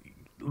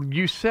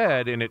 you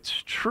said, and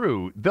it's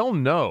true, they'll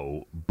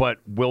know, but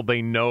will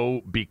they know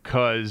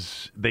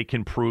because they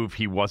can prove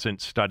he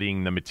wasn't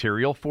studying the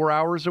material 4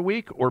 hours a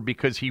week or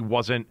because he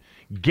wasn't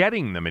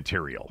getting the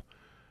material?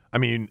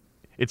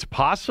 It's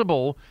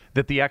possible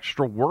that the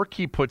extra work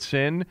he puts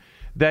in,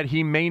 that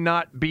he may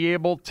not be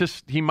able to,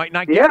 he might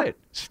not get it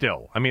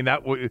still.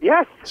 That would.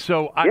 Yes.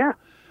 So I don't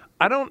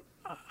How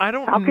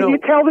know. How can you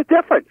tell the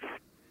difference?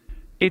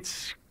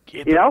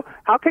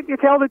 How can you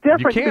tell the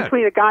difference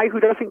between a guy who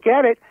doesn't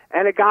get it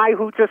and a guy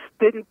who just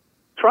didn't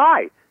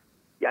try?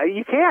 Yeah,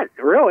 you can't,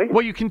 really.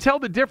 Well, you can tell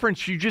the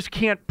difference. You just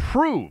can't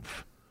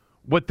prove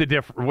what the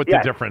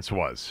difference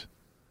was.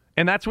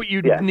 And that's what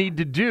you need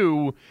to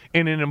do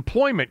in an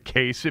employment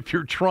case if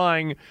you're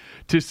trying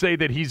to say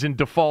that he's in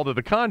default of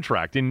the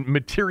contract, in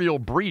material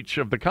breach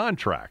of the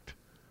contract.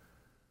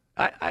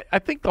 I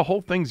think the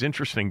whole thing's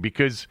interesting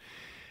because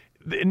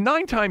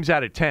 9 times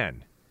out of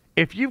 10,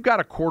 if you've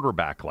got a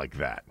quarterback like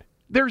that,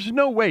 there's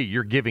no way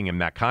you're giving him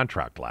that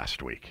contract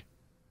last week.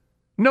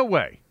 No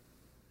way.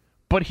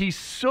 But he's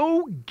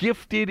so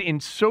gifted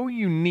and so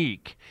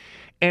unique,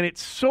 and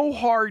it's so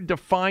hard to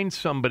find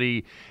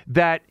somebody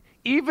that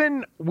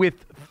even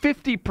with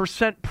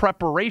 50%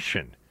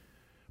 preparation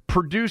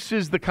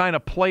produces the kind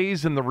of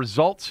plays and the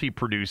results he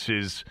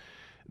produces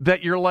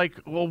that you're like,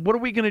 well, what are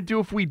we going to do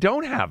if we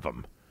don't have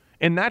him?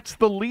 And that's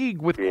the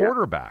league with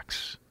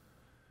quarterbacks.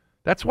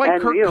 That's why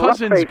Kirk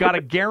Cousins got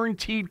a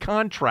guaranteed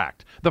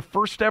contract, the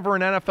first ever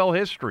in NFL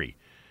history,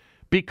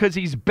 because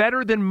he's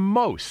better than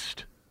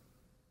most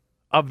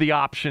of the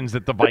options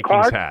that the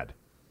Vikings had.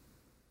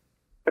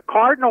 The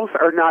Cardinals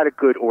are not a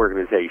good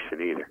organization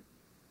either.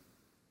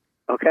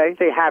 Okay?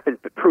 They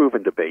haven't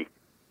proven to be.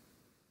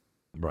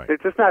 Right. They're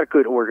just not a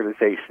good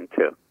organization,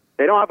 too.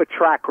 They don't have a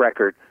track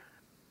record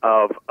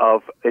of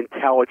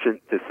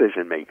intelligent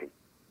decision-making.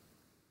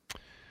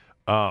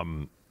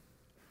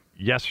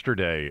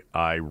 Yesterday,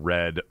 I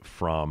read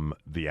from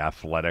the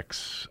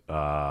Athletics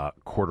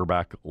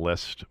quarterback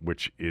list,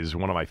 which is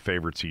one of my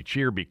favorites each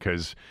year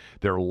because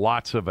there are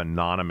lots of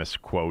anonymous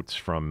quotes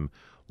from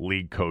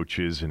league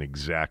coaches and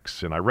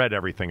execs, and I read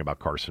everything about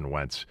Carson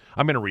Wentz.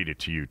 I'm going to read it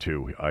to you,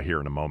 too, here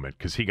in a moment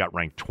because he got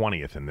ranked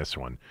 20th in this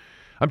one.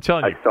 I'm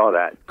telling you, I saw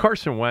that.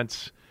 Carson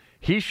Wentz,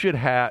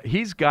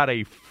 he's got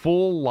a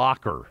full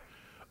locker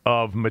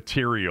of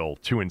material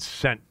to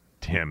incent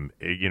him,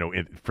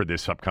 for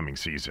this upcoming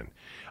season.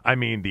 I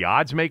mean, the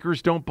odds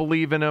makers don't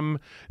believe in him.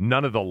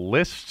 None of the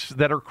lists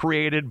that are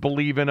created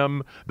believe in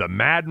him. The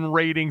Madden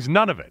ratings,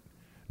 none of it.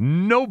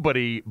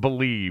 Nobody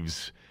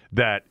believes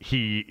that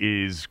he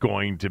is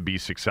going to be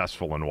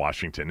successful in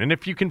Washington. And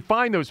if you can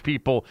find those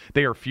people,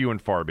 they are few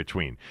and far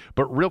between.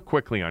 But real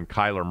quickly on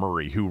Kyler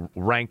Murray, who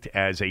ranked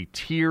as a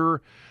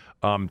tier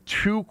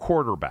 2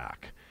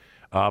 quarterback,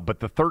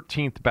 but the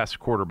 13th best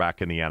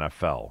quarterback in the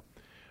NFL.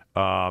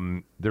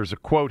 There's a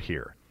quote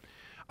here.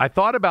 I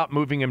thought about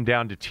moving him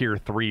down to tier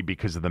 3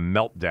 because of the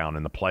meltdown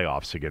in the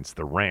playoffs against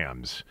the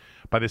Rams.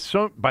 By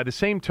the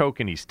same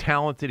token, he's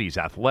talented, he's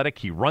athletic,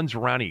 he runs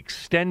around, he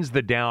extends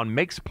the down,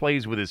 makes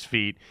plays with his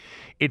feet.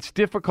 It's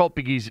difficult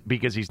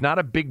because he's not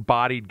a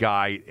big-bodied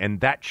guy,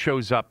 and that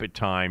shows up at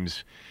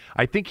times.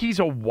 I think he's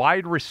a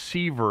wide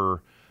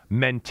receiver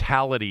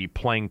mentality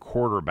playing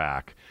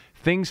quarterback.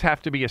 Things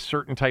have to be a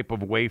certain type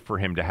of way for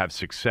him to have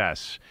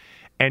success.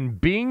 And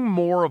being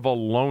more of a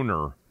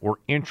loner or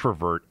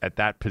introvert at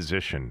that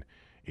position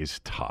is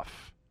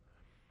tough.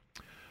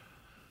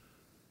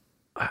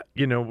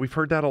 We've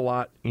heard that a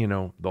lot,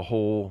 the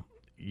whole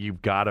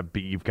you've got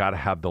to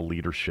have the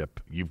leadership.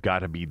 You've got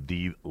to be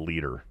the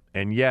leader.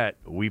 And yet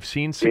we've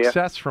seen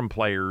success from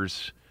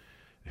players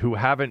who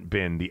haven't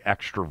been the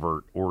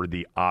extrovert or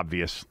the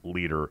obvious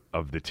leader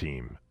of the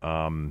team.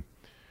 The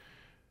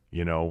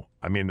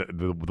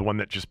one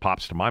that just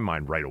pops to my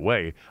mind right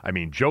away,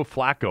 Joe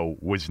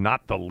Flacco was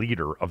not the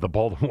leader of the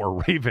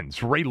Baltimore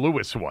Ravens. Ray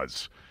Lewis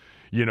was.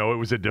 It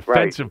was a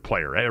defensive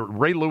player.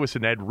 Ray Lewis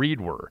and Ed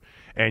Reed were.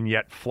 And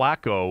yet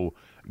Flacco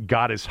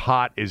got as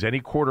hot as any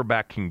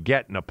quarterback can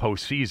get in a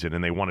postseason,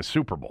 and they won a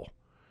Super Bowl.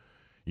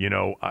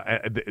 There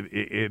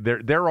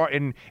are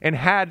and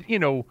had,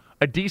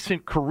 a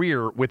decent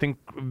career with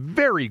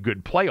very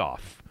good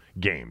playoff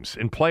games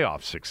and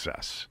playoff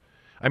success.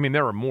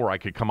 There are more I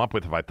could come up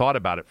with if I thought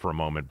about it for a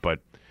moment, but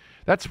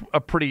that's a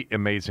pretty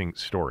amazing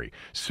story.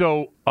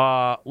 So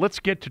let's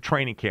get to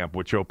training camp,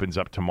 which opens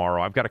up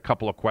tomorrow. I've got a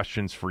couple of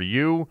questions for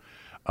you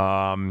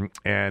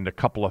and a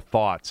couple of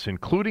thoughts,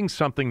 including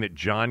something that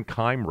John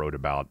Keim wrote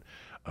about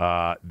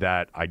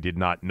that I did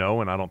not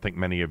know, and I don't think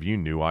many of you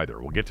knew either.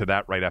 We'll get to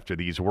that right after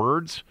these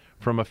words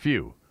from a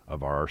few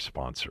of our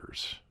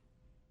sponsors.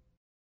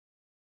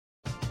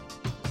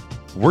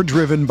 We're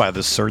driven by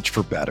the search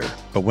for better.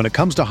 But when it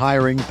comes to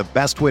hiring, the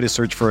best way to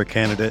search for a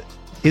candidate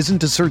isn't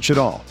to search at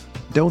all.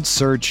 Don't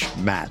search,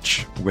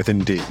 match with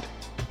Indeed.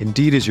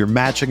 Indeed is your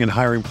matching and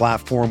hiring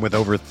platform with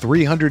over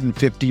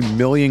 350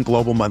 million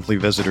global monthly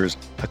visitors,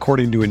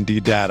 according to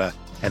Indeed data,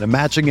 and a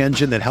matching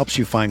engine that helps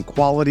you find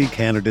quality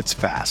candidates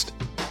fast.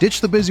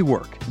 Ditch the busy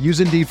work. Use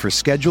Indeed for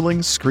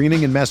scheduling,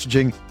 screening, and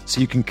messaging so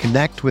you can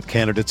connect with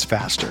candidates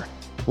faster.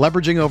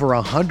 Leveraging over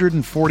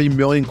 140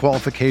 million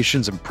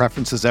qualifications and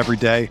preferences every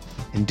day,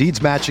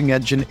 Indeed's matching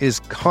engine is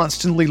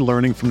constantly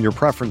learning from your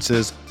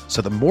preferences,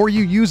 so the more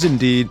you use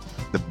Indeed,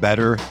 the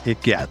better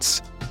it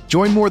gets.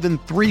 Join more than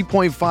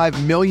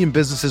 3.5 million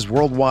businesses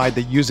worldwide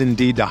that use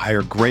Indeed to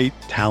hire great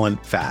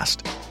talent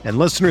fast. And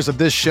listeners of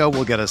this show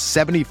will get a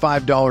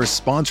 $75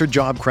 sponsored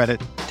job credit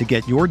to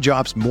get your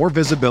jobs more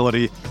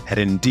visibility at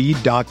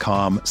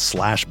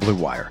Indeed.com/Blue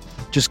Wire.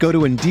 Just go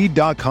to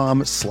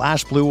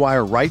Indeed.com/Blue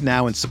Wire right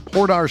now and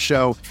support our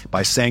show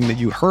by saying that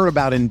you heard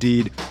about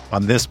Indeed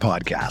on this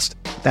podcast.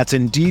 That's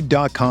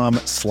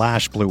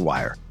Indeed.com/Blue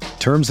Wire.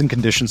 Terms and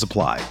conditions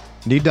apply.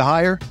 Need to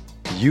hire?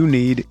 You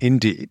need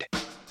Indeed.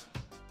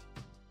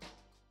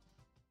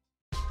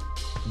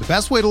 The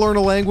best way to learn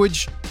a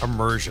language?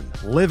 Immersion.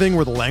 Living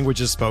where the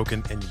language is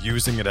spoken and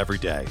using it every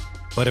day.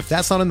 But if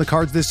that's not in the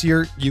cards this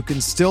year, you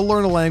can still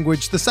learn a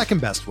language the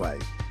second best way,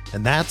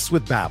 and that's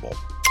with Babbel.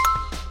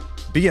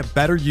 Be a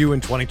better you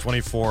in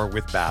 2024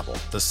 with Babbel,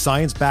 the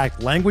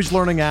science-backed language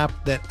learning app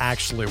that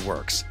actually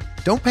works.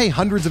 Don't pay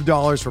hundreds of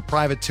dollars for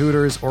private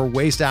tutors or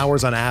waste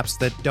hours on apps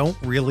that don't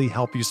really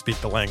help you speak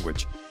the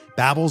language.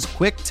 Babbel's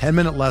quick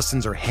 10-minute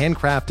lessons are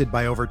handcrafted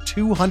by over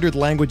 200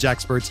 language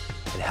experts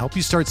and help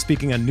you start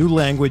speaking a new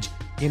language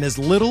in as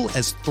little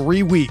as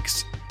 3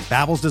 weeks.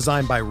 Babbel's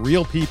designed by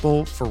real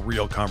people for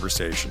real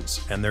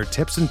conversations, and their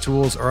tips and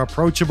tools are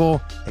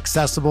approachable,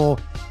 accessible,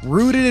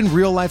 rooted in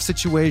real-life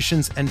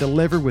situations, and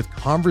delivered with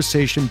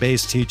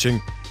conversation-based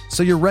teaching,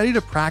 so you're ready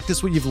to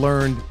practice what you've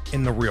learned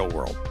in the real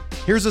world.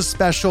 Here's a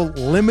special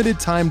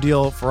limited-time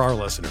deal for our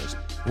listeners.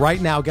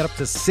 Right now, get up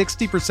to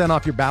 60%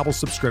 off your Babbel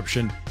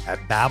subscription at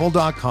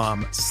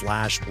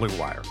Babbel.com/Blue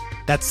Wire.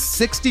 That's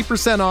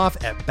 60%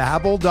 off at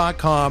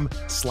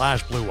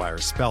Babbel.com/Blue Wire,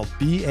 spelled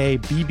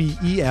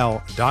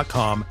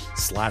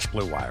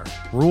BABBEL.com/Blue Wire.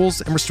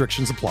 Rules and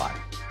restrictions apply.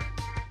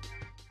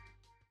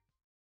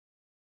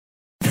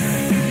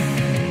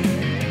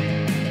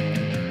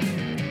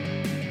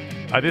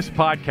 This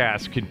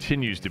podcast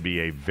continues to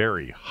be a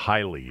very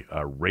highly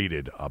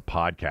rated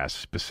podcast,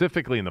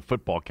 specifically in the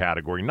football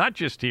category, not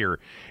just here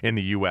in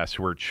the U.S.,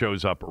 where it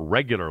shows up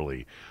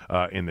regularly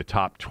in the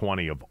top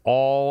 20 of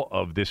all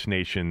of this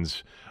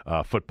nation's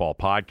football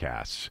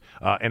podcasts,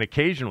 and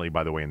occasionally,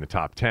 by the way, in the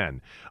top 10.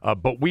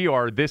 But we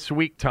are, this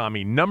week,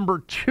 Tommy, number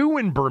 2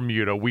 in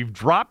Bermuda. We've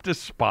dropped a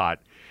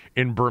spot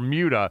in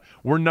Bermuda.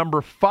 We're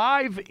number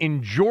 5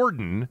 in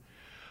Jordan.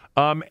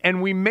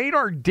 And we made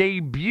our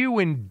debut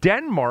in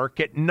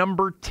Denmark at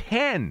number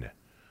 10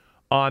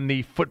 on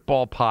the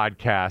football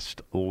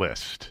podcast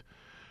list.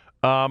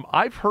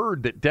 I've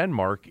heard that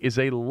Denmark is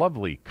a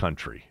lovely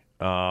country.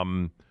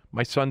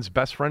 My son's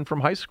best friend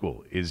from high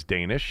school is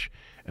Danish,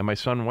 and my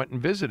son went and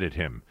visited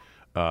him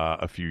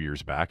a few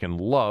years back and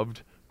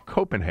loved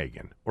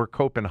Copenhagen, or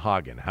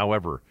Copenhagen,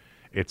 however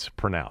it's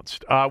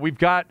pronounced. We've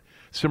got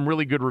some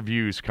really good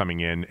reviews coming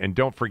in, and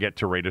don't forget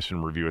to rate us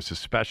and review us,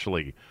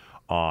 especially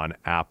on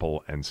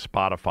Apple and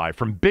Spotify.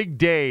 From Big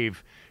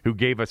Dave, who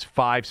gave us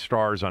 5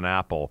 stars on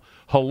Apple.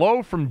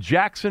 Hello from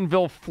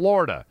Jacksonville,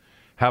 Florida.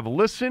 Have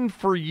listened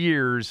for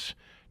years.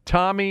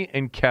 Tommy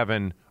and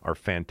Kevin are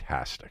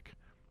fantastic.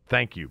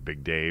 Thank you,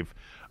 Big Dave.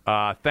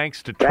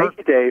 Thanks to Thank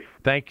you, Dave.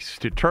 Thanks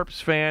to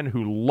Terps fan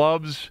who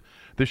loves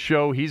the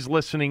show. He's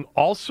listening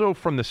also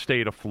from the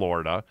state of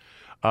Florida.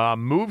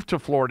 Moved to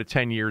Florida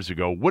 10 years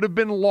ago. Would have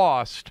been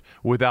lost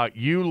without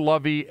you,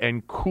 Lovey,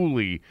 and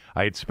Cooley.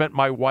 I had spent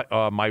my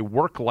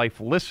work life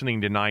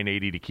listening to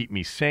 980 to keep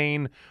me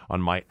sane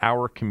on my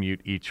hour commute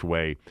each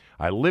way.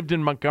 I lived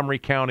in Montgomery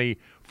County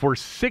for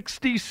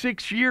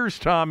 66 years,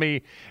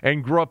 Tommy,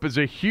 and grew up as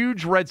a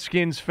huge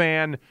Redskins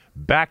fan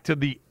back to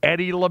the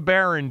Eddie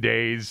LeBaron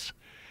days.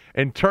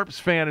 And Terps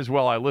fan as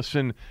well. I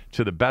listen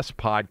to the best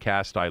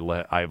podcast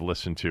I've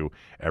listened to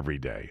every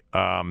day.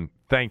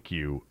 Thank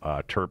you,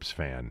 Terps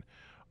fan,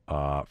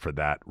 for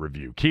that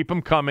review. Keep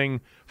them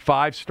coming.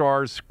 5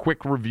 stars,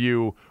 quick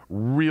review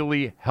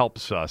really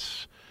helps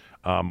us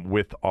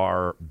with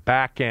our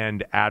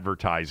back-end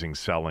advertising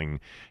selling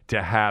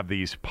to have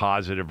these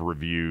positive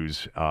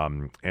reviews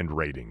and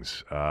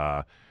ratings.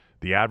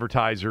 The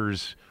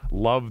advertisers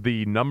love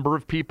the number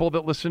of people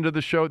that listen to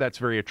the show. That's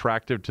very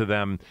attractive to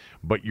them.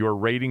 But your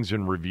ratings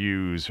and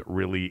reviews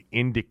really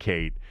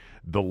indicate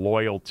the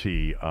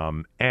loyalty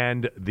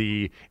and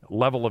the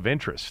level of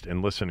interest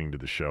in listening to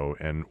the show,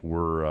 and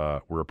we're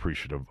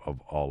appreciative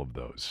of all of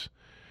those.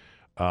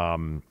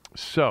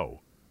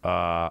 So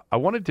I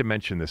wanted to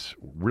mention this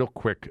real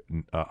quick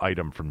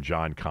item from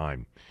John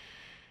Keim.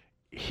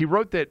 He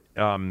wrote that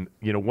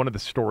one of the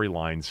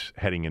storylines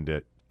heading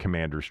into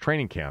Commanders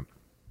training camp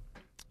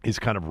is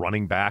kind of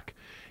running back,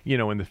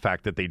 in the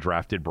fact that they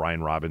drafted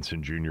Brian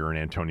Robinson Jr. and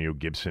Antonio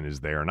Gibson is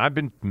there. And I've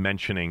been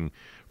mentioning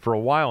for a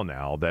while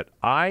now that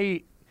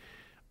I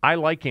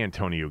like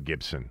Antonio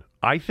Gibson.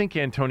 I think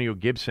Antonio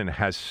Gibson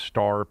has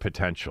star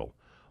potential,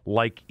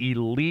 like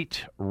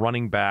elite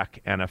running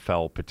back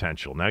NFL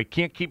potential. Now, he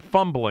can't keep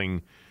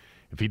fumbling.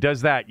 If he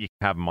does that, you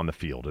can have him on the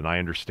field, and I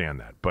understand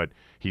that. But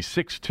he's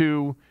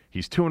 6'2",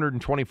 he's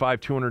 225,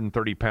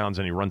 230 pounds,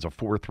 and he runs a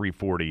 4.3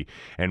 40.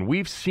 And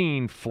we've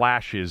seen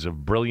flashes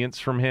of brilliance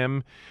from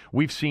him.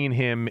 We've seen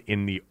him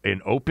in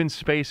open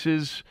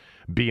spaces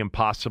be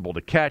impossible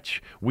to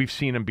catch. We've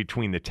seen him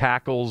between the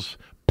tackles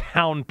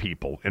pound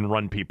people and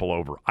run people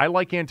over. I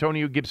like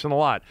Antonio Gibson a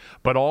lot,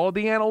 but all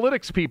the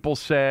analytics people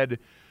said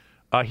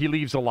he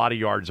leaves a lot of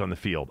yards on the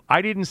field.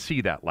 I didn't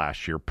see that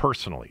last year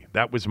personally.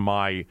 That was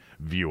my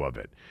view of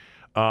it.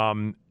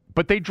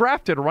 But they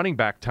drafted a running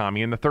back,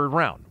 Tommy, in the 3rd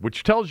round,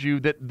 which tells you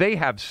that they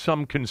have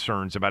some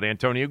concerns about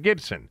Antonio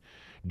Gibson.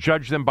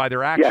 Judge them by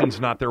their actions,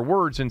 not their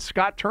words. And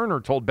Scott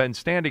Turner told Ben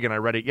Standig, and I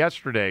read it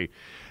yesterday,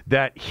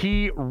 that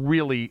he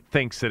really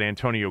thinks that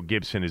Antonio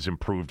Gibson has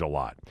improved a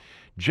lot.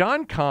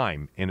 John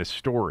Keim, in a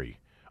story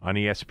on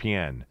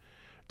ESPN,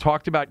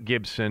 talked about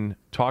Gibson,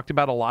 talked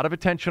about a lot of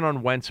attention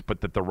on Wentz,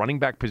 but that the running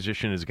back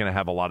position is going to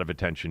have a lot of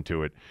attention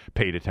to it,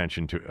 paid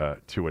attention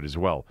to it as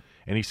well.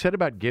 And he said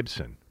about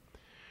Gibson,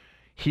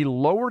 he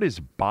lowered his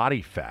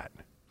body fat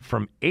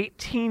from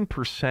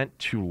 18%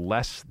 to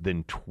less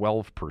than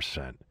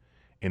 12%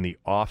 in the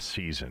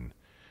offseason,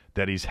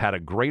 that he's had a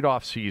great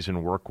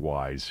offseason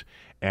work-wise,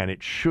 and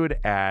it should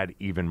add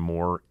even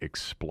more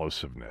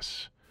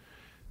explosiveness.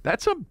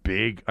 That's a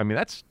big, I mean,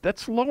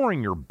 that's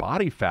lowering your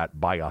body fat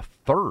by a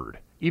third.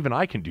 Even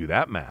I can do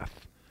that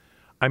math.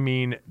 I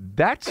mean,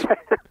 that's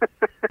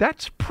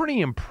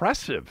pretty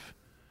impressive.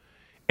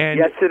 And,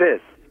 yes, it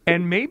is.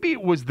 And maybe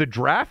it was the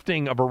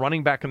drafting of a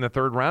running back in the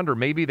 3rd round, or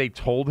maybe they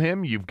told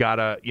him you've got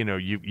to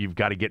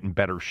get in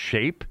better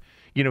shape.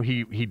 You know,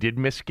 he did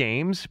miss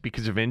games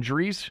because of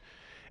injuries,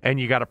 and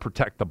you got to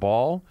protect the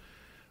ball.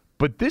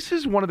 But this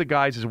is one of the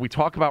guys, as we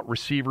talk about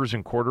receivers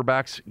and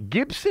quarterbacks,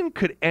 Gibson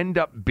could end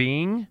up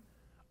being,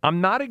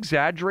 I'm not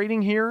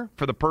exaggerating here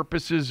for the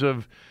purposes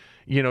of,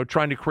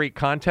 trying to create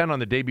content on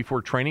the day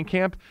before training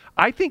camp.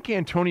 I think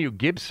Antonio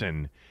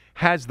Gibson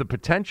has the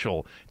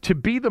potential to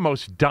be the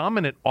most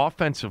dominant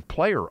offensive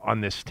player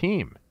on this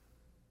team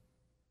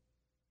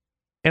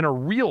and a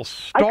real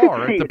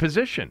star at the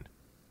position.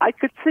 I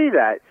could see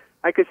that.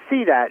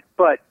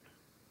 But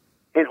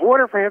in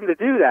order for him to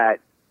do that,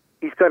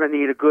 he's going to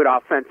need a good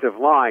offensive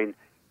line,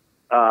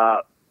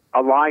 a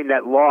line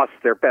that lost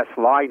their best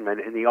lineman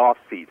in the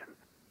offseason.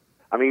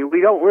 I mean, we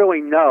don't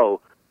really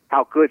know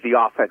how good the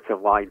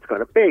offensive line is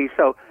going to be.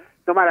 So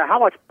no matter how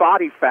much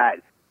body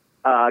fat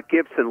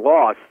Gibson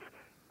lost,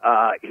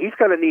 he's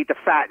going to need the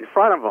fat in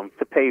front of him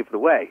to pave the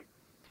way.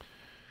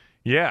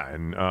 Yeah,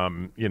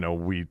 and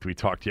we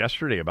talked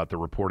yesterday about the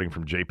reporting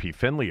from J.P.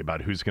 Finley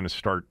about who's going to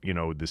start,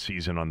 the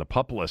season on the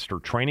PUP list or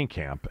training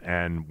camp.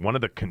 And one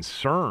of the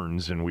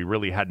concerns, and we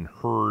really hadn't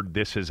heard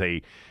this as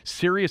a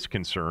serious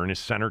concern, is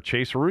center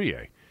Chase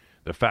Roullier.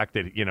 The fact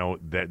that,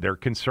 that they're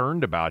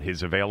concerned about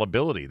his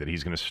availability, that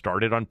he's going to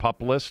start it on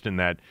PUP list, and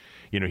that,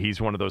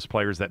 he's one of those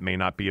players that may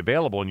not be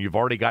available. And you've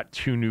already got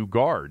 2 new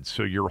guards.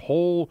 So your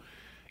whole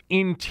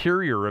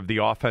interior of the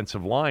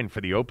offensive line for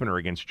the opener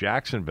against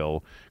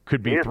Jacksonville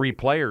could be 3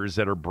 players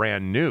that are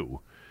brand new.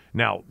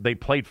 Now, they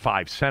played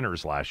 5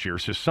 centers last year,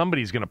 so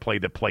somebody's going to play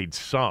that played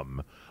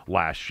some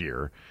last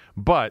year.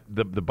 But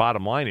the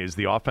bottom line is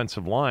the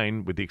offensive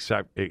line, with the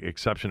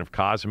exception of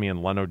Cosme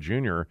and Leno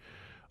Jr.,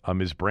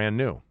 is brand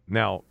new.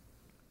 Now,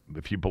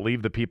 if you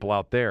believe the people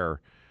out there,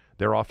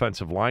 their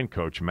offensive line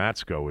coach,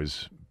 Matsko,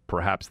 is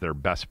perhaps their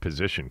best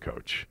position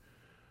coach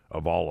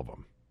of all of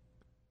them.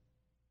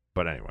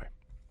 But anyway.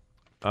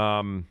 So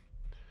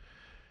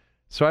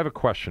I have a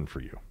question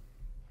for you.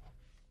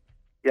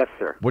 Yes,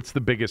 sir. What's the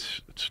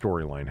biggest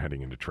storyline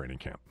heading into training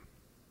camp?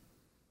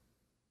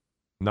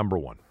 Number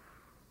 1.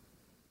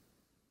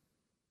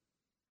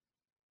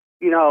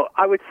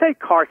 I would say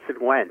Carson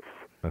Wentz.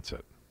 That's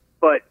it.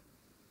 But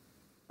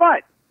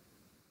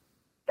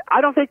I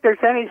don't think there's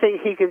anything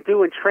he can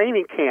do in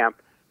training camp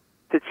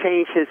to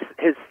change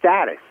his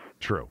status.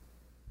 True.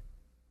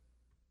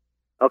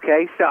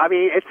 Okay, so I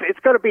mean, it's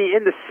going to be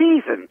in the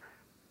season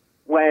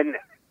when,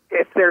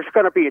 if there's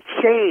going to be a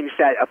change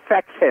that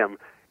affects him,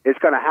 is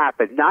going to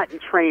happen. Not in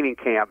training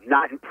camp,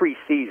 not in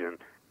preseason.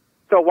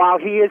 So while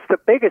he is the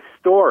biggest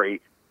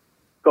story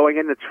going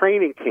into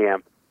training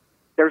camp,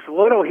 there's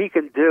little he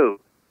can do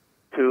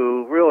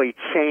to really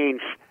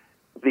change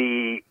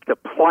the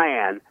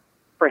plan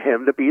for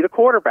him to be the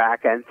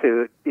quarterback and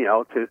to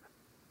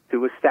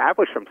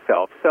establish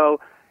himself. So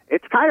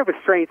it's kind of a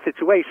strange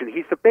situation.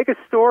 He's the biggest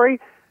story,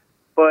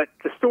 but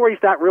the story's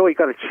not really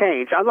going to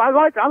change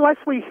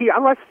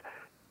unless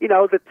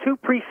the 2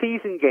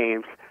 preseason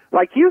games,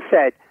 like you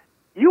said,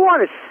 you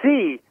want to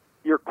see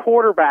your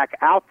quarterback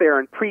out there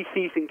in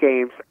preseason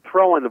games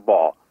throwing the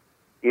ball.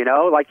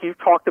 Like you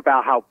talked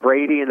about how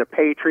Brady and the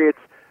Patriots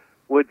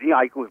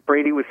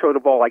Brady would throw the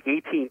ball like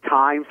 18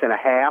 times and a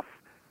half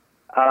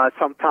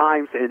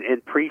sometimes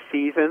in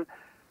preseason.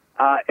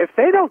 If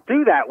they don't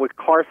do that with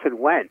Carson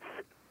Wentz,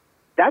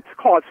 that's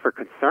cause for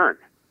concern.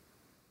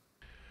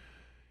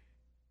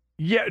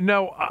 Yeah,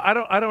 no,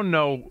 I don't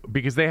know,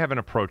 because they haven't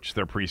approached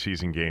their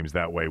preseason games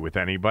that way with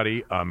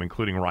anybody,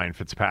 including Ryan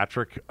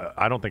Fitzpatrick.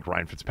 I don't think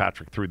Ryan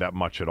Fitzpatrick threw that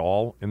much at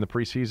all in the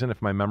preseason,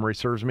 if my memory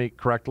serves me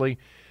correctly.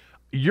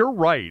 You're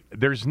right.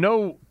 There's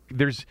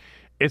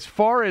as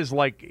far as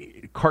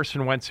like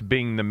Carson Wentz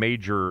being the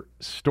major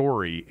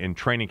story in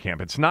training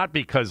camp, it's not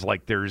because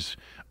like there's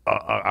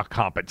a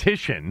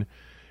competition.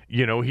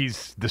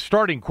 He's the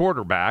starting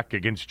quarterback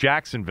against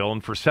Jacksonville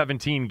and for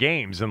 17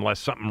 games, unless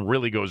something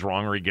really goes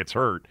wrong or he gets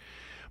hurt.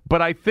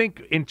 But I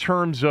think in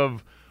terms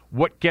of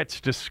what gets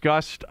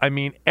discussed, I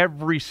mean,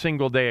 every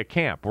single day at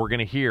camp, we're going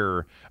to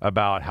hear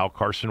about how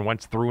Carson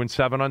Wentz threw in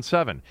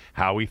 7-on-7,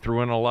 how he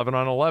threw in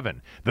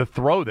 11-on-11, the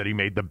throw that he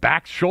made, the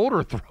back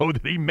shoulder throw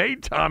that he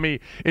made, Tommy,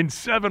 in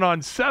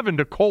 7-on-7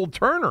 to Cole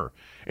Turner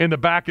in the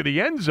back of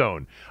the end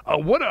zone.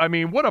 What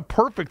a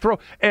perfect throw.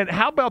 And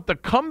how about the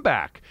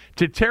comeback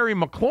to Terry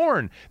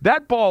McLaurin?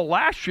 That ball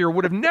last year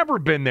would have never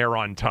been there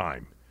on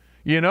time.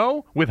 You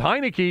know, with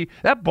Heineke,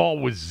 that ball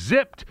was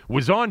zipped,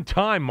 was on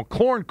time.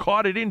 McLaurin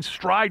caught it in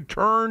stride,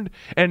 turned,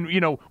 and,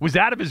 was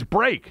out of his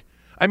break.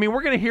 I mean,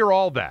 we're going to hear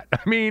all that.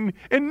 I mean,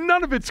 and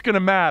none of it's going to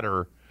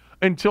matter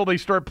until they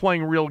start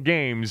playing real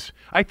games.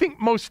 I think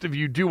most of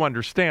you do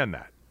understand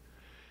that.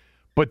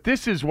 But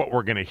this is what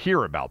we're going to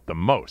hear about the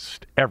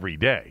most every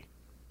day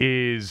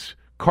is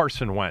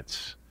Carson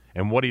Wentz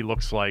and what he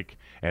looks like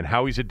and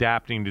how he's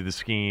adapting to the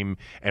scheme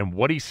and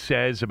what he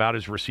says about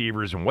his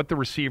receivers and what the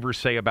receivers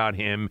say about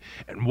him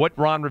and what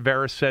Ron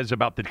Rivera says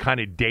about the kind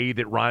of day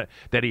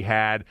that he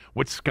had.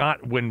 What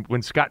Scott,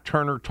 when Scott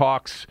Turner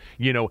talks,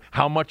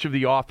 how much of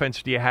the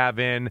offense do you have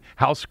in?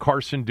 How's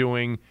Carson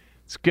doing?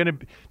 It's going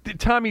to,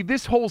 Tommy,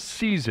 this whole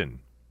season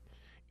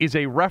is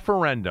a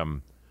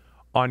referendum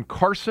on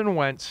Carson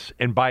Wentz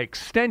and by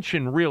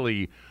extension,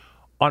 really,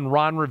 on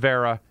Ron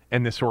Rivera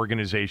and this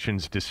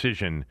organization's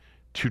decision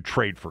to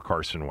trade for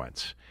Carson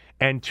Wentz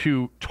and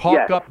to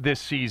talk up this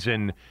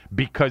season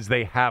because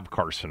they have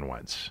Carson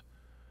Wentz.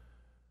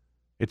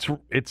 It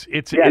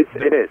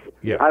is.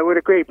 Yeah. I would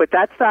agree, but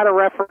that's not a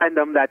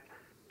referendum that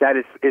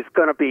is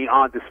going to be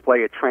on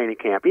display at training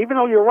camp. Even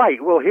though you're right,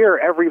 we'll hear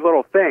every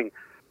little thing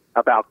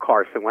about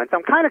Carson Wentz.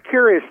 I'm kind of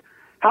curious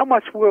how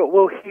much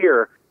we'll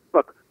hear.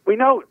 Look, we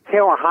know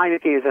Taylor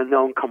Heineke is a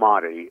known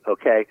commodity,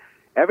 okay?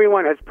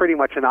 Everyone has pretty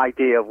much an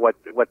idea of what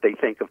they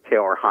think of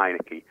Taylor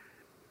Heineke.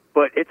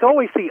 But it's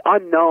always the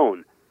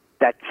unknown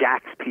that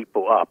jacks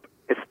people up,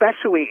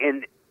 especially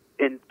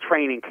in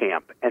training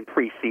camp and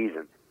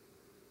preseason.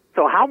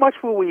 So how much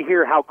will we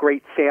hear how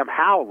great Sam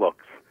Howell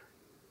looks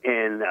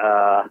in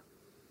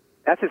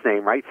that's his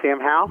name, right? Sam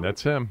Howell?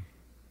 That's him.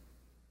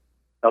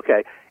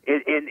 Okay.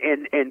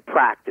 In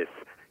practice.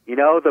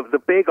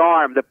 The big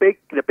arm, the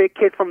big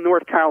kid from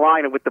North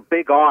Carolina with the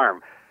big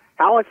arm.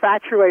 How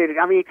infatuated.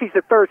 I mean, he's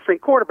a third-string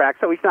quarterback,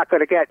 so he's not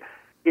going to get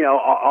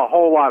a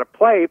whole lot of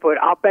play, but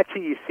I'll bet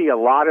you see a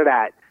lot of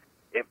that,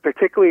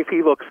 particularly if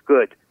he looks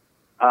good,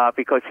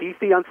 because he's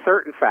the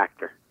uncertain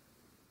factor.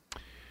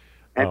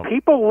 And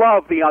people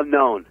love the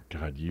unknown.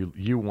 God,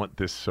 you want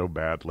this so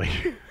badly.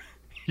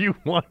 You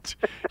want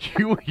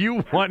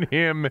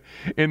him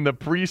in the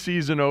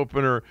preseason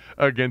opener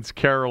against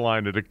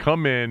Carolina to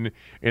come in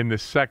the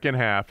second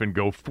half and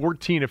go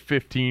 14 of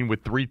 15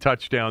 with 3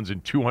 touchdowns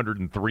and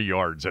 203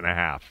 yards and a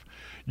half.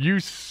 You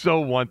so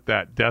want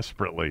that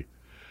desperately.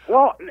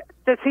 Well,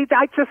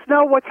 I just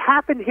know what's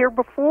happened here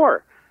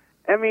before.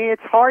 I mean,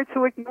 it's hard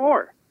to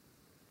ignore,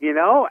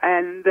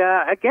 And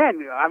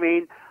again, I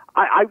mean,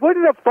 I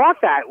wouldn't have thought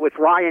that with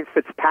Ryan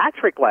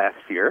Fitzpatrick last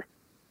year.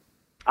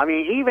 I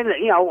mean, even,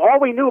 all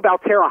we knew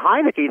about Taylor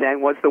Heineke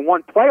then was the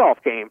one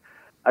playoff game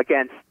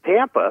against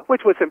Tampa,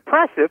 which was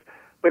impressive,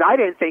 but I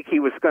didn't think he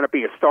was going to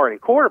be a starting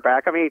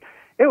quarterback. I mean,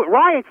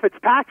 Ryan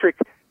Fitzpatrick,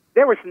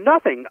 there was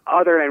nothing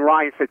other than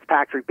Ryan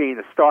Fitzpatrick being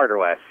the starter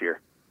last year.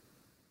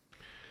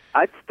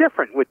 It's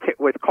different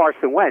with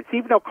Carson Wentz,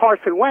 even though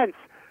Carson Wentz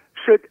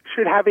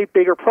should have a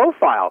bigger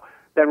profile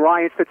than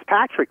Ryan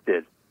Fitzpatrick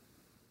did.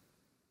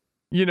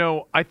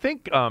 I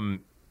think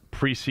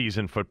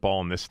preseason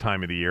football in this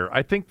time of the year,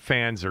 I think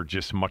fans are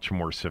just much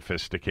more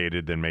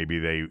sophisticated than maybe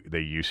they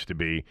used to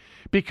be,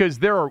 because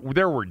there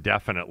were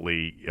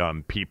definitely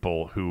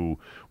people who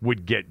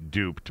would get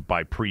duped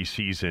by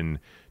preseason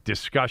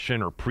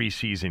discussion or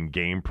preseason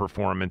game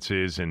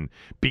performances and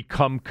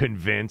become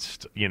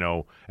convinced,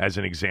 as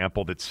an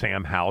example, that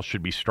Sam Howell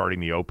should be starting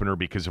the opener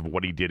because of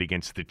what he did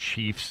against the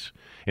Chiefs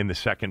in the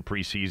second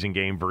preseason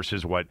game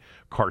versus what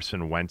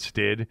Carson Wentz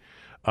did.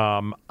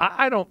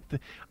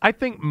 I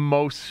think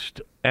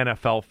most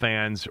NFL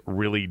fans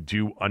really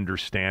do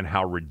understand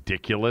how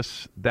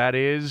ridiculous that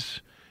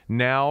is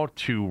now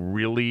to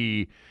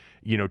really,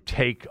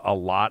 take a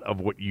lot of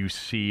what you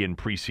see in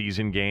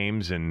preseason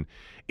games. And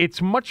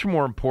it's much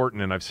more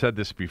important, and I've said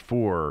this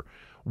before,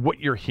 what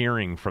you're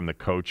hearing from the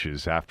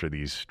coaches after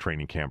these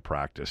training camp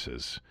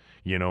practices,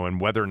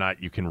 and whether or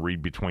not you can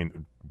read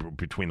between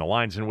the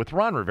lines. And with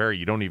Ron Rivera,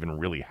 you don't even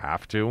really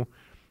have to,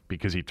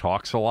 because he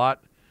talks a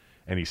lot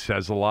and he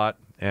says a lot.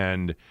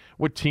 And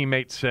what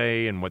teammates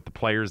say and what the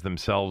players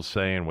themselves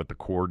say and what the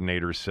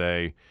coordinators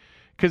say,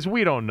 because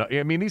we don't know.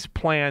 I mean, these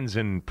plans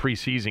in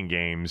preseason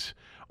games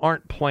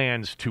aren't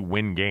plans to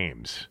win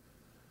games.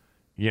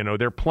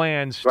 They're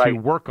plans to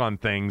work on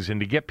things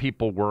and to get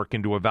people work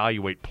and to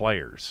evaluate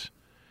players.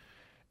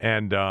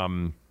 And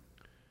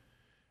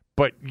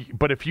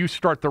but if you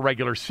start the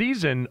regular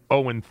season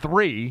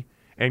 0-3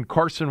 and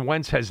Carson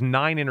Wentz has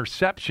 9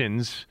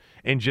 interceptions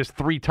and just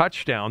 3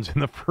 touchdowns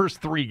in the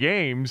first 3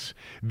 games,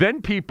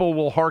 then people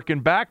will hearken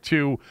back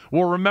to,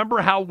 well, remember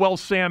how well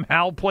Sam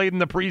Howell played in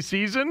the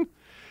preseason?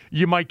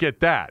 You might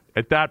get that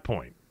at that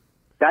point.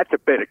 that's a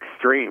bit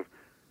extreme.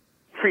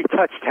 3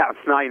 touchdowns,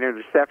 9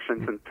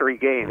 interceptions in 3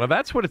 games. Well,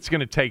 that's what it's going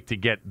to take to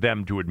get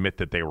them to admit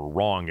that they were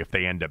wrong if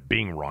they end up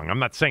being wrong. I'm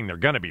not saying they're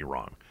going to be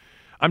wrong.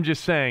 I'm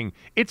just saying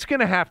it's going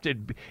to have to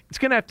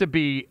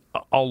be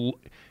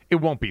it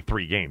won't be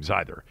 3 games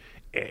either.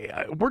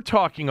 We're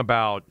talking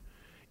about,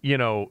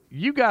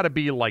 you got to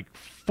be like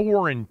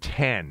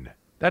 4-10.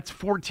 That's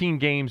 14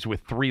 games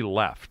with 3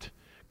 left.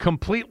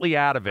 Completely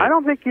out of it. I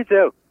don't think you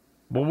do.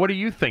 Well, what do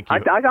you think? I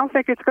don't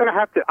think it's going to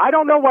have to. I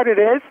don't know what it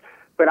is,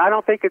 but I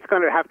don't think it's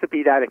going to have to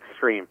be that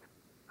extreme.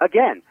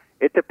 Again,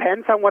 it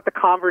depends on what the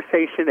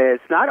conversation is,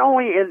 not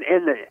only in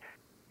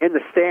the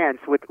stands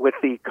with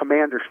the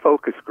Commanders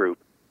focus group,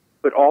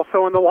 but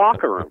also in the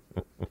locker room.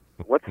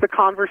 What's the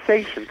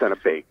conversation going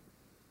to be?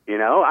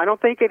 I don't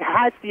think it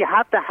has. You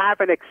have to have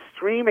an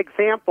extreme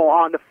example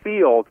on the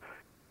field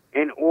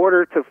in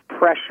order to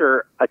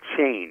pressure a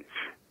change.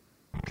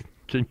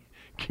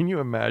 Can you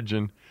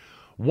imagine?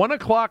 1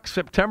 o'clock,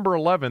 September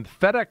 11th,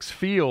 FedEx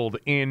Field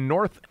in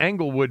North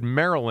Englewood,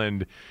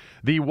 Maryland.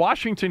 The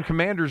Washington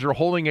Commanders are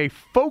holding a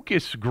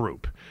focus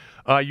group.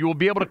 You will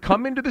be able to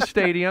come into the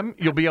stadium.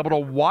 You'll be able to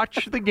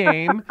watch the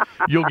game.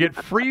 You'll get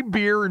free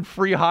beer and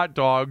free hot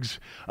dogs,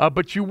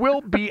 but you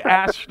will be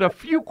asked a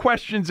few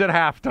questions at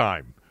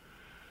halftime.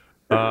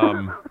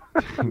 God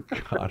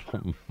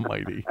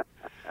almighty.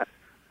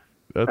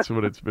 That's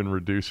what it's been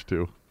reduced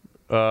to.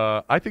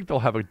 I think they'll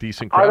have a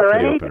decent crowd for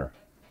the opener.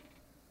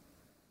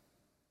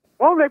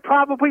 Well, they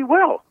probably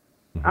will.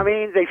 Mm-hmm. I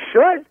mean, they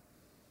should,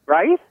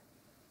 right?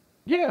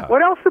 Yeah.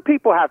 What else do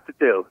people have to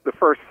do the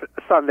first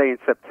Sunday in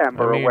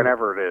September or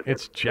whenever it is?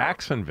 It's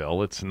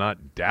Jacksonville. It's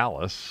not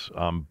Dallas,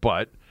 and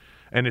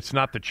it's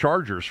not the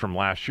Chargers from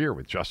last year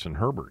with Justin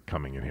Herbert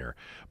coming in here.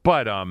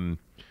 But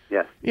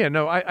yes. Yeah,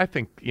 no, I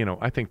think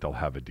they'll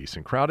have a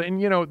decent crowd.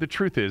 And the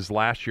truth is,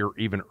 last year,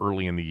 even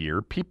early in the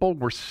year, people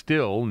were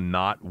still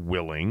not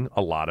willing.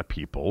 A lot of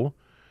people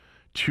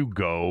to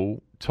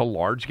go to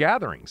large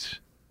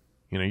gatherings.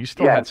 You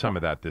still had some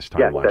of that this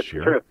time last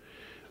year.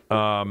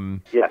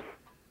 True. Yes.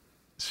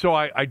 So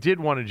I did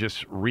want to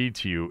just read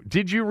to you.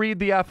 Did you read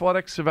the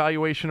Athletics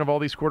evaluation of all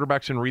these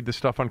quarterbacks and read the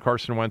stuff on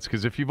Carson Wentz?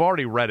 Because if you've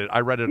already read it, I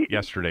read it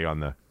yesterday on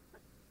the...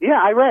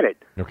 Yeah, I read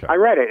it. Okay. I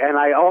read it, and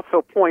I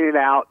also pointed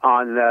out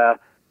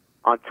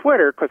on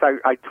Twitter, because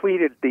I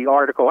tweeted the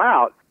article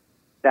out,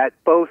 that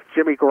both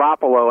Jimmy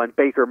Garoppolo and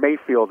Baker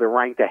Mayfield are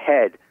ranked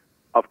ahead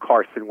of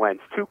Carson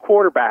Wentz, 2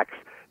 quarterbacks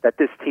that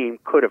this team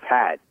could have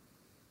had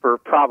for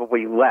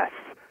probably less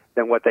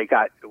than what they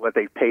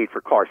paid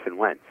for Carson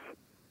Wentz.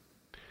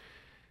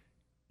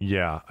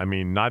 Yeah,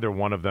 neither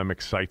one of them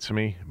excites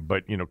me,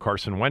 but,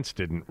 Carson Wentz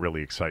didn't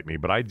really excite me.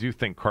 But I do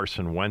think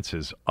Carson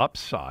Wentz's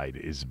upside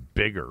is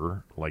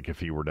bigger, like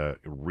if he were to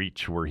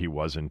reach where he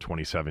was in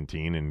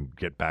 2017 and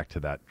get back to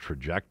that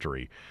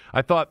trajectory.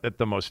 I thought that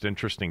the most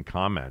interesting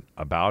comment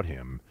about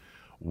him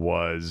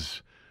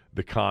was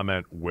the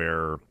comment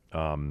where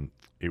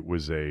it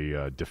was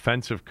a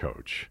defensive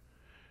coach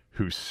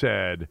who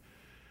said,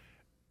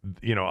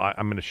 I'm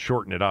going to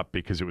shorten it up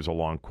because it was a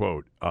long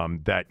quote,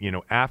 that,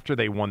 after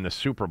they won the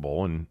Super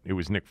Bowl, and it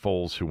was Nick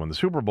Foles who won the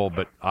Super Bowl,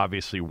 but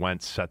obviously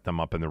Wentz set them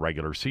up in the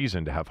regular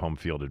season to have home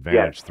field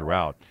advantage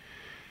throughout.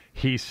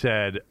 He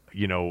said,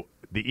 the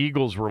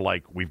Eagles were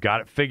like, we've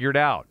got it figured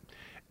out.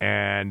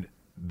 And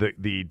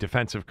the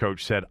defensive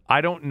coach said,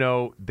 I don't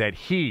know that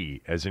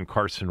he, as in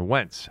Carson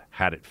Wentz,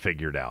 had it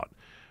figured out.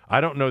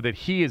 I don't know that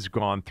he has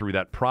gone through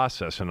that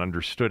process and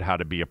understood how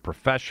to be a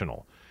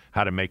professional,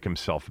 how to make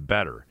himself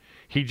better.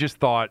 He just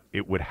thought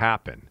it would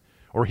happen,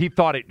 or he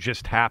thought it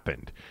just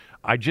happened.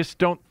 I just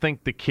don't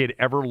think the kid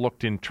ever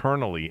looked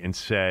internally and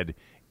said,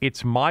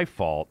 it's my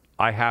fault.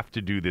 I have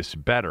to do this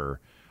better.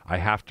 I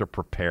have to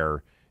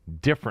prepare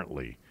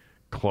differently,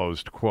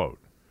 closed quote.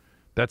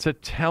 That's a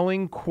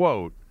telling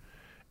quote,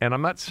 and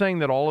I'm not saying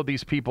that all of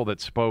these people that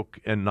spoke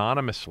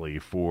anonymously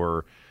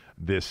for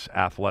this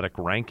athletic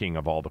ranking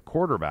of all the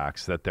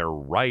quarterbacks, that they're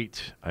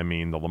right.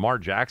 The Lamar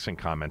Jackson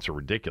comments are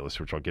ridiculous,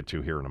 which I'll get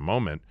to here in a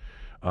moment.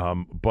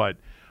 But,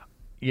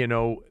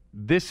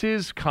 this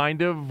is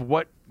kind of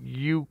what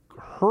you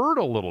heard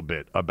a little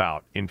bit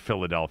about in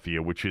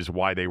Philadelphia, which is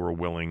why they were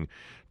willing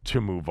to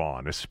move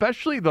on,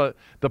 especially the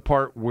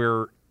part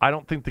where I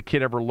don't think the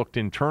kid ever looked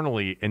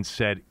internally and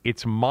said,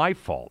 it's my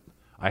fault.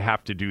 I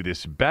have to do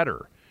this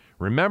better.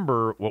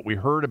 Remember, what we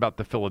heard about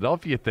the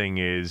Philadelphia thing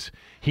is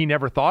he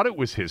never thought it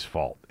was his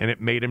fault, and it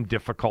made him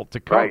difficult to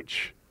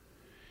coach.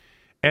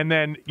 Right. And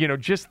then,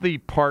 just the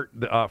part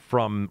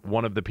from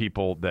one of the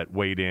people that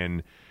weighed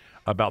in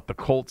about the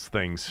Colts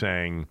thing,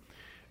 saying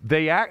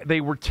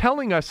they were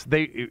telling us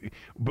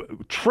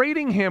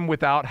trading him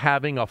without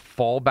having a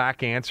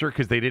fallback answer,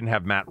 because they didn't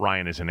have Matt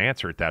Ryan as an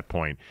answer at that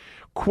point.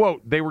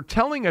 Quote, they were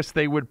telling us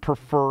they would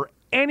prefer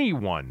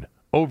anyone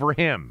over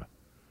him.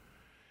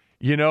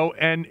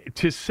 And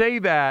to say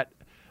that,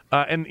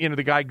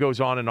 the guy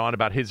goes on and on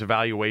about his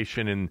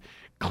evaluation, and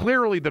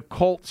clearly the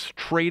Colts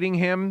trading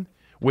him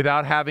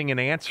without having an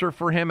answer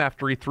for him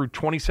after he threw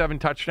 27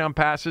 touchdown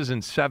passes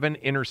and 7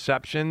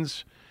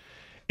 interceptions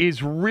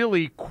is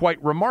really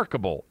quite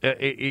remarkable.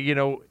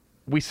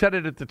 we said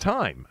it at the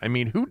time. I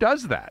mean, who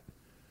does that?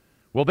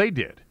 Well, they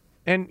did.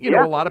 And, you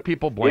know, a lot of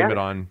people blame it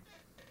on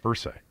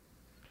Irsay.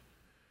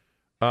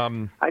 I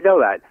know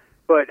that.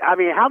 But, I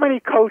mean, how many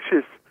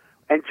coaches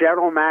and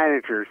general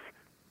managers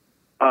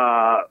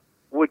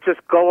would just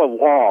go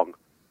along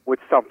with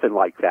something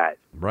like that?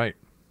 Right.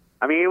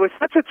 I mean, it was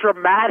such a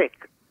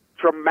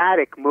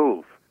dramatic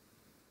move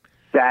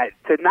that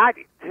to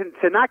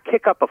not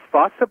kick up a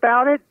fuss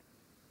about it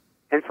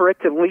and for it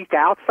to leak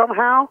out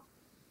somehow,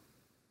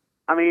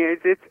 I mean,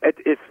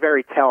 it's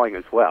very telling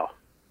as well.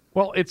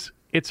 Well, it's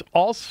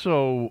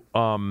also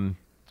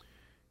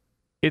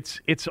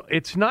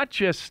it's not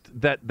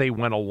just that they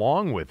went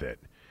along with it.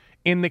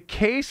 In the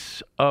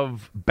case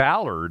of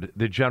Ballard,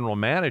 the general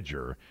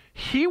manager,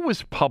 he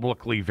was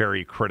publicly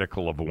very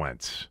critical of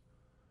Wentz.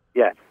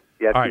 Yes,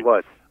 right. He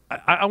was.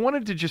 I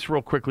wanted to just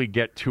real quickly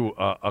get to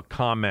a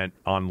comment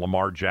on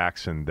Lamar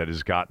Jackson that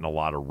has gotten a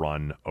lot of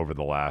run over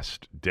the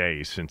last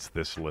day since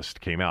this list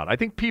came out. I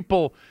think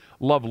people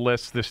love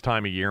lists this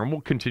time of year, and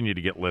we'll continue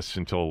to get lists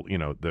until, you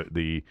know,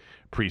 the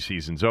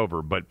preseason's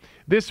over. But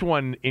this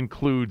one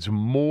includes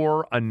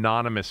more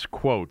anonymous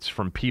quotes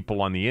from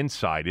people on the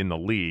inside in the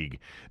league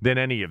than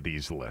any of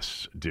these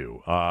lists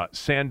do.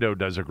 Sando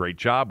does a great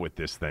job with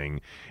this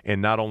thing,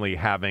 and not only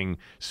having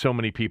so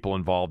many people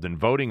involved in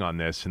voting on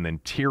this and then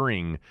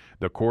tiering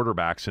the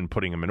quarterbacks and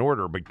putting them in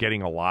order, but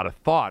getting a lot of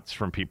thoughts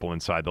from people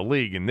inside the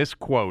league. And this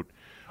quote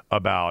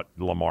about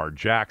Lamar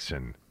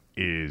Jackson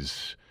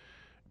is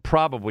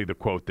probably the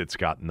quote that's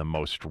gotten the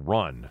most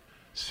run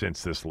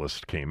since this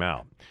list came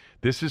out.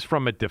 This is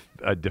from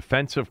a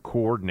defensive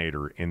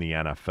coordinator in the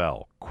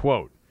NFL.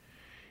 Quote,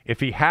 "If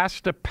he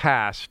has to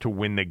pass to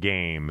win the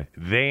game,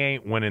 they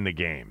ain't winning the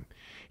game.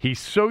 He's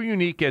so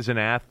unique as an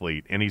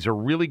athlete, and he's a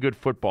really good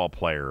football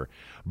player.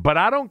 But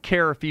I don't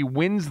care if he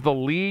wins the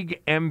league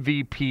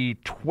MVP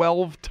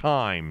 12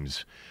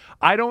 times.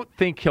 I don't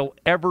think he'll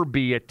ever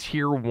be a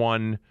Tier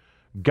 1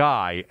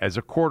 guy as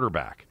a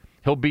quarterback.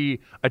 He'll be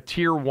a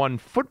Tier 1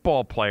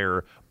 football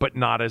player, but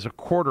not as a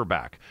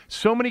quarterback.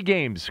 So many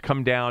games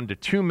come down to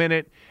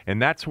 2-minute, and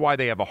that's why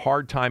they have a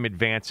hard time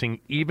advancing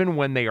even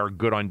when they are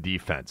good on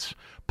defense.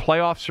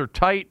 Playoffs are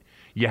tight.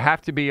 You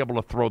have to be able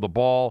to throw the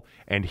ball,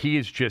 and he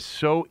is just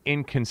so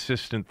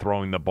inconsistent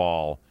throwing the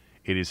ball.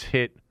 It is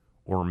hit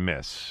or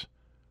miss."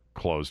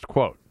 Closed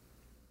quote.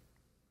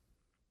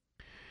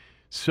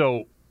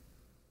 So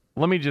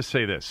let me just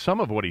say this. Some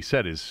of what he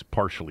said is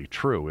partially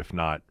true, if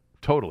not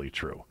totally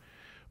true.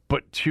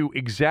 But to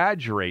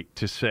exaggerate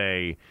to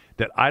say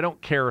that I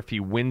don't care if he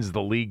wins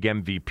the league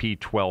MVP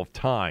 12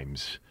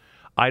 times,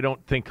 I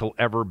don't think he'll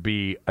ever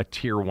be a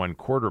Tier 1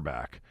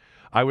 quarterback.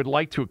 I would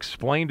like to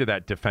explain to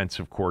that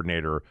defensive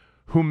coordinator,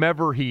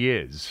 whomever he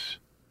is,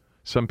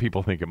 some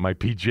people think it might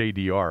be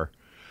JDR,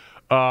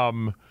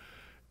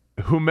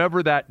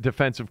 whomever that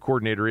defensive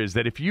coordinator is,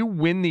 that if you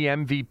win the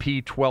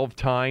MVP 12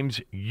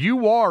 times,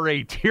 you are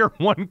a Tier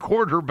 1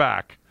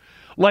 quarterback.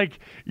 Like,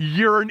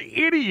 you're an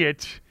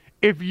idiot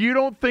if you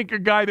don't think a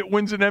guy that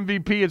wins an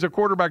MVP as a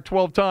quarterback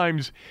 12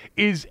 times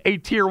is a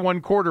Tier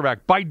 1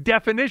 quarterback. By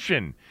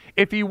definition,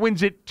 if he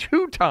wins it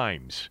 2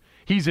 times,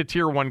 he's a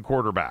Tier 1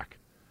 quarterback.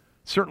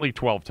 Certainly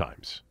 12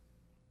 times.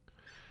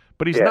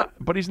 But he's not.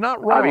 But he's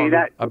not wrong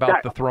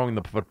about the throwing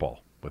the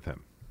football with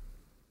him.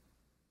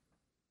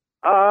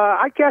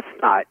 I guess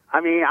not.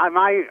 I mean,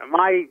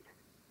 my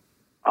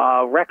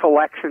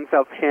recollections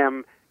of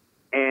him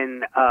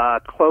in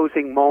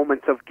closing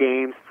moments of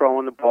games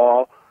throwing the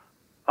ball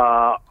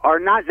are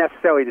not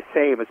necessarily the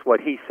same as what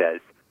he says.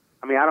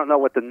 I mean, I don't know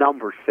what the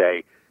numbers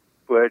say,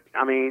 but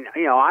I mean,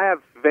 you know, I have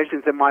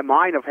visions in my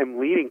mind of him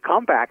leading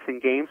comebacks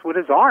in games with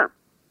his arm.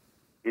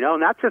 You know,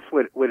 not just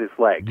with his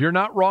leg. You're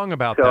not wrong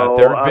about that.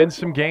 There have been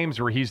some games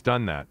where he's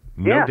done that,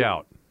 no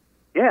doubt.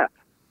 Yeah.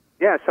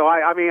 So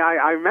I mean,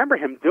 I remember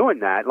him doing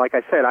that. Like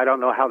I said, I don't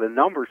know how the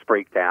numbers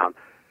break down,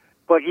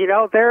 but you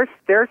know, there's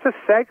a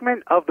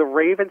segment of the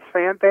Ravens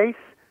fan base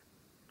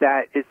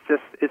that is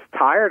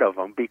tired of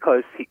him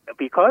because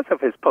of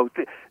his post.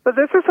 But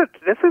this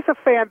is a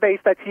fan base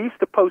that's used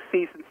to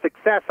postseason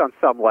success on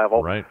some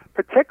level, right?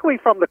 Particularly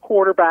from the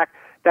quarterback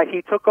that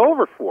he took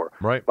over for,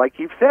 right? Like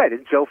you've said,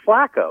 in Joe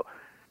Flacco.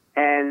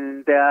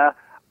 And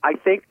I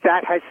think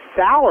that has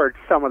soured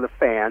some of the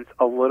fans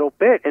a little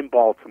bit in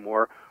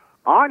Baltimore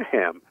on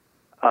him.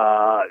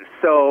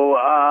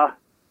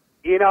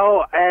 You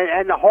know,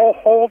 and the whole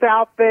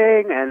holdout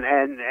thing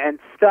and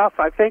stuff,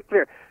 I think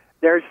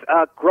there's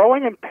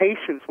growing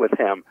impatience with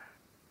him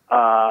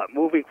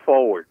moving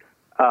forward.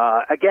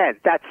 Again,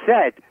 that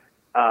said,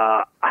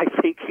 I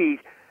think he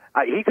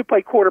could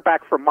play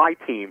quarterback for my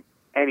team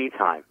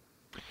anytime.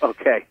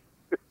 Okay.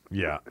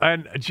 Yeah,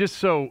 and just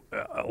so,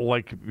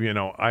 like, you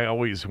know, I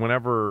always,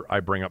 whenever I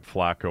bring up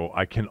Flacco,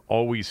 I can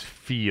always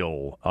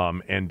feel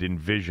and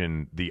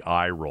envision the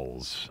eye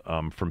rolls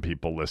from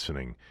people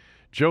listening.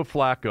 Joe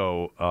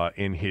Flacco,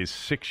 in his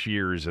 6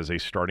 years as a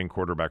starting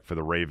quarterback for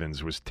the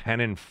Ravens, was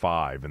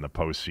 10-5 in the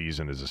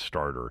postseason as a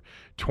starter,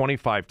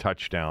 25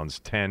 touchdowns,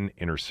 10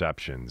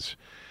 interceptions.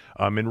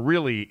 And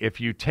really,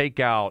 if you take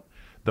out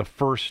the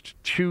first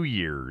 2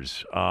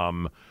 years,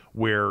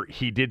 where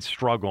he did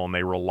struggle and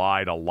they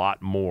relied a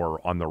lot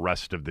more on the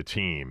rest of the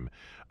team.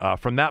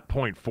 From that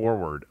point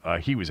forward,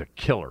 he was a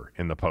killer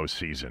in the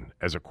postseason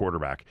as a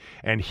quarterback,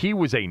 and he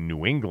was a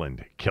New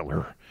England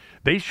killer.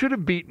 They should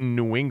have beaten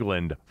New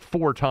England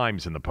 4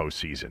 times in the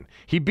postseason.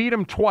 He beat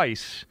them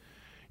twice.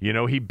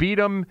 He beat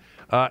them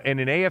in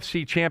an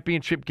AFC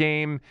championship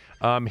game.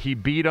 He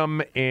beat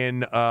them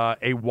in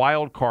a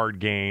wild card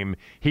game.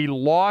 He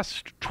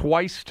lost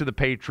twice to the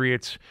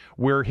Patriots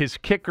where his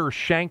kicker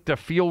shanked a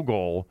field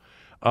goal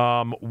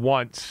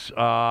once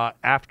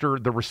after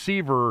the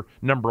receiver,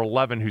 number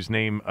 11, whose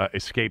name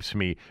escapes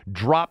me,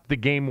 dropped the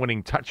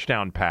game-winning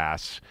touchdown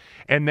pass.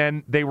 And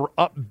then they were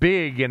up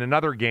big in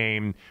another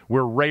game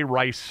where Ray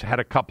Rice had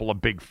a couple of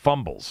big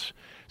fumbles.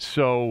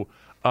 So...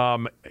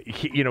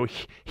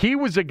 he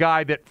was a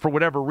guy that, for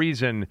whatever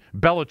reason,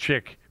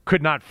 Belichick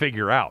could not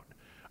figure out.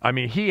 I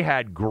mean, he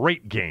had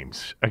great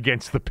games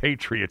against the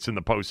Patriots in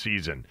the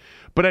postseason.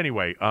 But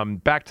anyway,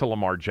 back to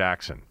Lamar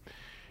Jackson.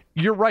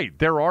 You're right.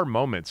 There are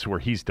moments where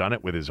he's done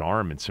it with his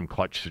arm in some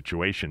clutch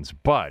situations,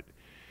 but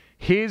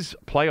his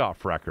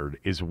playoff record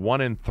is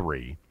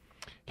 1-3.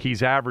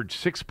 He's averaged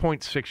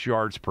 6.6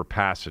 yards per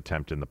pass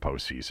attempt in the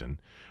postseason,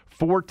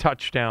 4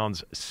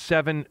 touchdowns,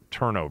 7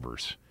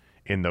 turnovers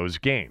in those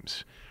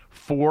games.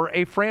 For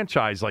a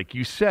franchise, like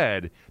you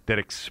said, that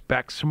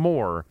expects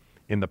more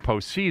in the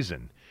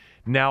postseason.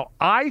 Now,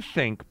 I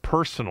think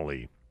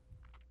personally,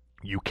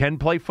 you can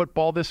play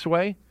football this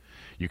way.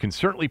 You can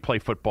certainly play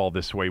football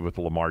this way with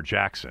Lamar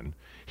Jackson.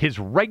 His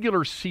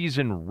regular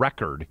season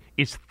record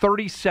is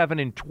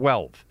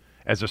 37-12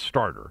 as a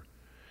starter.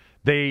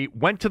 They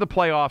went to the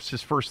playoffs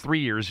his first 3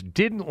 years,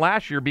 didn't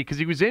last year because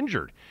he was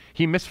injured.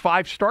 He missed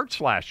 5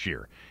 starts last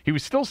year. He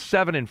was still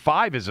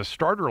 7-5 as a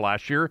starter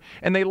last year,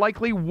 and they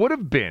likely would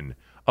have been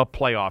a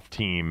playoff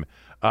team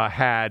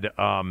had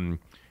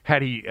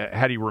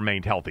he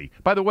remained healthy.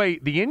 By the way,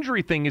 the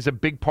injury thing is a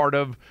big part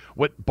of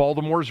what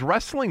Baltimore's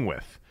wrestling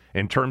with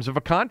in terms of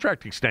a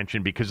contract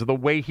extension because of the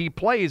way he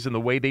plays and the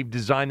way they've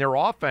designed their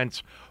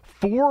offense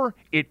for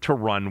it to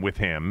run with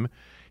him.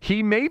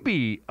 He may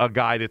be a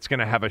guy that's going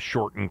to have a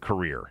shortened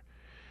career.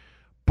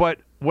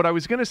 But what I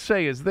was going to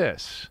say is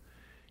this.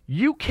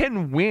 You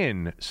can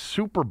win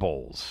Super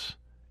Bowls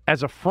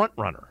as a front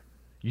runner.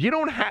 You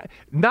don't have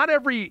not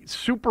every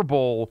Super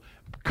Bowl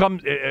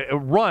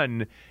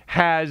run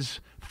has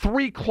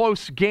 3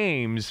 close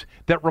games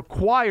that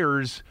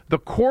requires the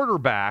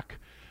quarterback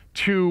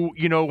to,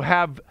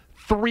 have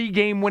 3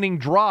 game-winning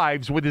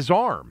drives with his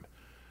arm.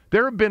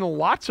 There have been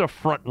lots of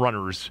front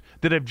runners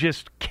that have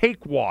just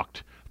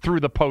cakewalked through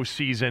the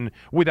postseason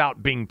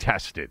without being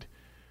tested.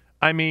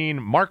 I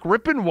mean, Mark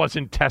Rippon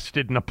wasn't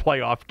tested in a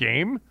playoff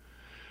game.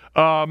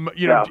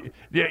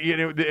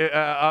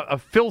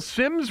 Phil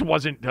Simms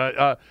wasn't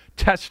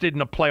tested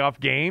in a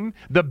playoff game.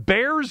 The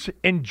Bears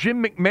and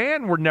Jim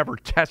McMahon were never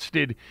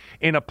tested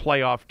in a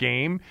playoff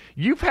game.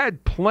 You've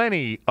had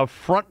plenty of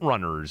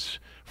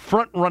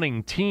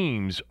front-running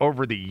teams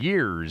over the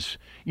years,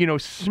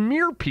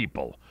 smear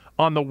people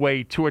on the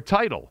way to a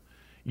title.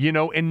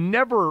 And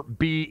never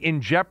be in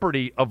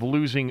jeopardy of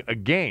losing a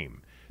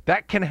game.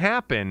 That can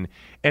happen,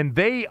 and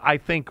they, I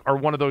think, are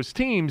one of those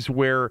teams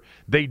where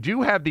they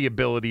do have the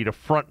ability to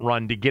front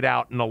run to get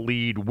out in a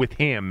lead with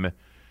him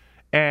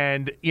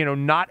and,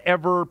 not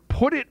ever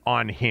put it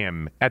on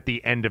him at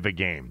the end of a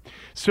game.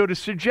 So to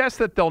suggest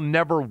that they'll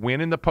never win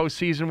in the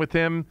postseason with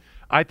him,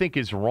 I think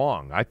is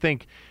wrong. I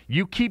think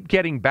you keep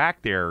getting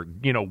back there,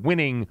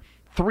 winning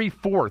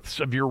 3/4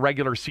 of your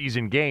regular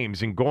season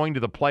games and going to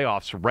the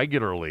playoffs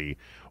regularly.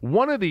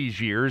 One of these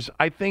years,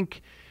 I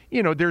think,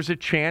 there's a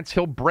chance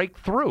he'll break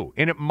through,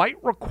 and it might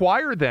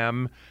require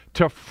them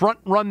to front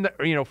run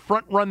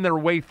their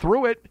way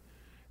through it.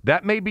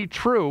 That may be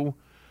true,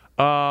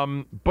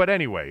 but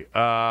anyway,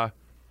 And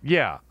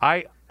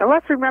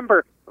let's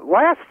remember,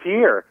 last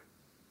year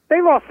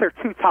they lost their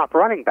 2 top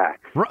running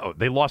backs.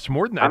 They lost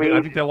more than that.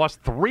 I think they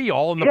lost 3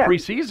 all in the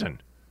preseason.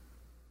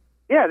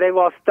 Yeah, they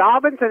lost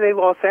Dobbins and they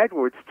lost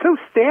Edwards, 2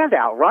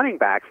 standout running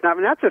backs. Now,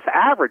 not just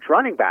average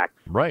running backs.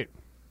 Right.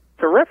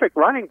 Terrific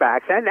running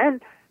backs.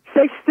 And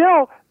they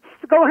still,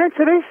 going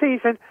into this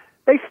season,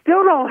 they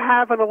still don't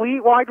have an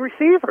elite wide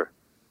receiver.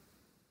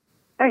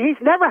 And he's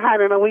never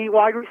had an elite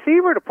wide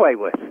receiver to play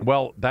with.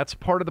 Well, that's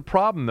part of the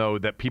problem, though,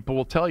 that people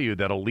will tell you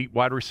that elite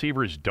wide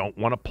receivers don't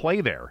want to play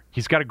there.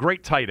 He's got a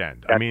great tight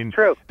end. That's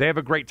true. They have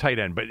a great tight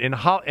end. But they have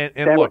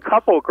a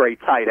couple of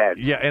great tight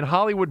ends. Yeah, and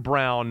Hollywood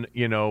Brown,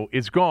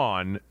 is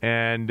gone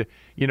and,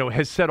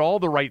 has said all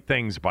the right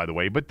things, by the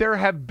way. But there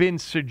have been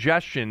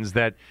suggestions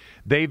that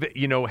they've,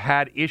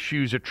 had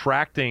issues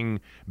attracting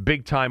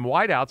big-time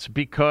wideouts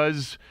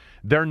because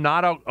they're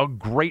not a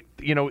great,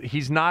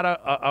 he's not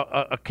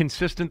a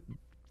consistent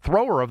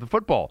thrower of the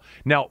football.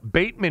 Now,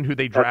 Bateman, who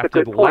they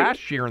drafted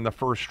last year in the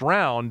first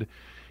round,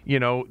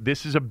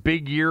 this is a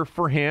big year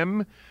for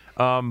him.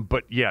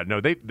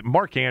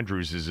 Mark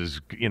Andrews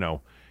is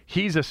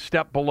he's a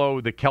step below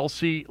the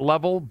Kelsey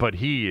level, but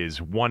he is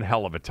one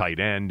hell of a tight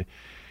end.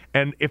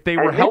 And if they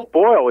were Nick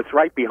Boyle is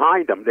right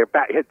behind them. They're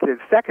back. The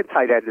second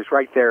tight end is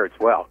right there as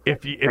well.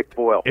 Nick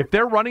Boyle. If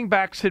their running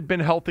backs had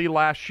been healthy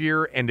last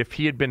year, and if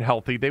he had been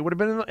healthy, they would have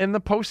been in the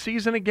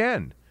postseason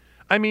again.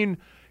 I mean,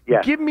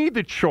 give me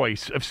the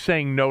choice of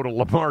saying no to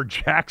Lamar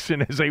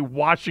Jackson as a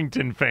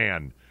Washington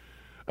fan.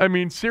 I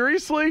mean,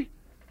 seriously.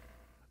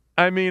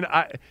 I mean,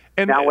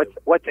 now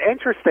what's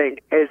interesting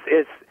is,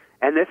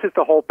 and this is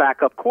the whole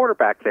backup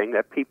quarterback thing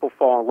that people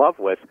fall in love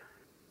with.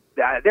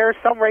 There are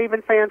some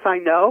Raven fans I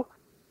know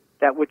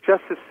that would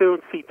just as soon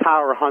see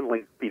Tyler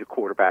Huntley be the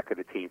quarterback of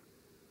the team.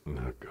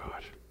 Oh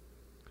God,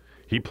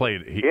 he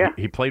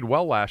played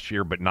well last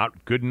year, but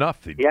not good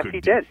enough. He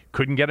did.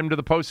 Couldn't get him to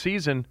the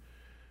postseason.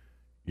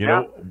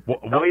 No,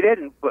 he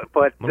didn't.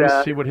 But let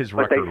me see what his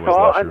record was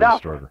last year as a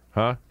starter.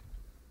 Huh?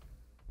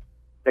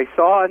 They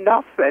saw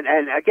enough,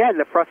 and again,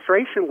 the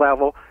frustration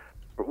level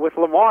with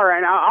Lamar,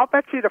 and I'll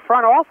bet you the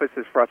front office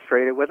is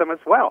frustrated with him as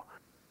well.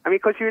 I mean,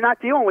 because you're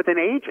not dealing with an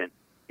agent.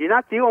 You're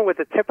not dealing with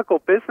a typical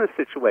business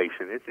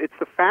situation. It's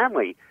the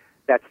family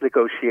that's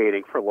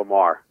negotiating for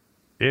Lamar.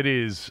 It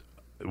is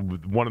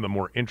one of the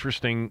more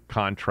interesting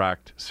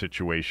contract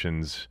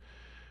situations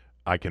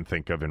I can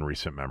think of in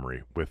recent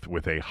memory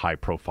with a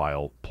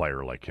high-profile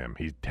player like him.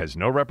 He has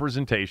no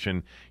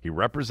representation. He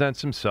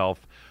represents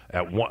himself.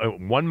 At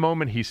one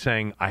moment, he's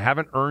saying, I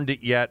haven't earned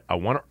it yet. I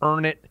want to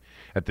earn it.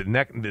 At the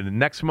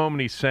next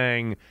moment, he's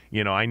saying,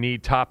 I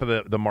need top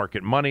of the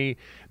market money.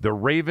 The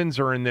Ravens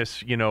are in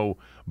this,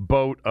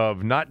 boat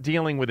of not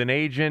dealing with an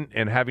agent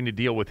and having to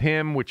deal with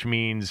him, which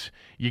means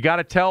you got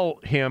to tell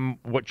him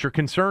what your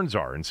concerns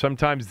are. And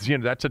sometimes,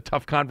 that's a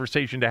tough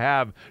conversation to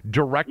have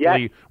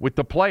directly with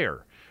the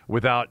player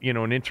without,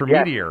 an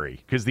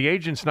intermediary, because the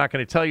agent's not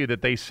going to tell you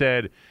that they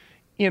said,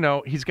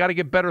 he's got to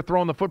get better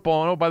throwing the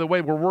football. And, oh, by the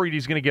way, we're worried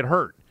he's going to get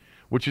hurt,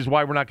 which is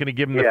why we're not going to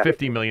give him the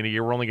 $50 million a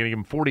year. We're only going to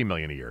give him $40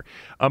 million a year.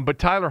 But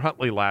Tyler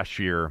Huntley last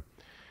year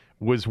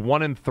was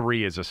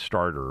 1-3 as a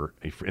starter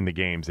in the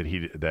games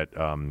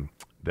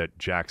that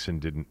Jackson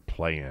didn't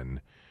play in.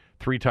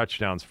 3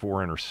 touchdowns,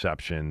 4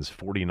 interceptions,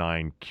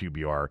 49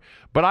 QBR.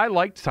 But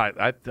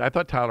I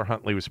thought Tyler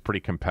Huntley was pretty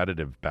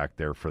competitive back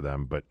there for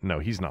them. But no,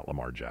 he's not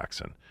Lamar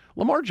Jackson.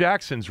 Lamar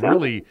Jackson's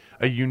really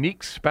a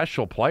unique,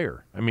 special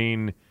player. I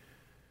mean,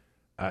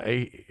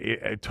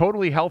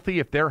 totally healthy.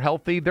 If they're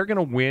healthy, they're going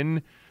to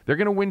win. They're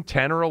going to win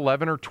 10 or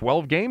 11 or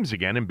 12 games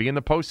again and be in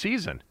the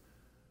postseason.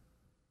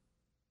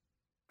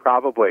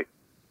 Probably.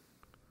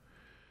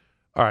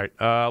 All right,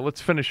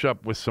 let's finish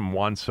up with some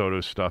Juan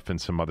Soto stuff and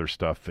some other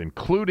stuff,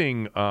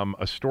 including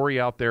a story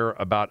out there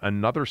about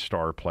another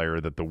star player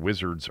that the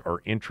Wizards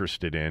are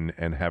interested in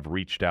and have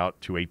reached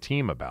out to a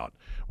team about.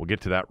 We'll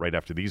get to that right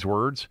after these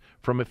words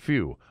from a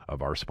few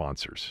of our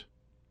sponsors.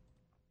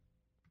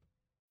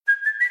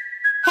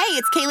 Hey,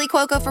 it's Kaylee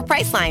Cuoco for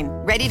Priceline.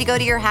 Ready to go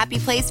to your happy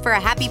place for a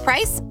happy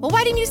price? Well,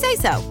 why didn't you say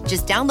so?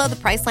 Just download the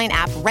Priceline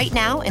app right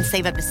now and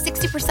save up to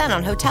 60%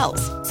 on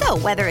hotels. So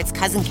whether it's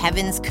Cousin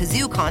Kevin's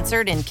Kazoo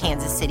Concert in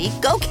Kansas City,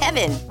 go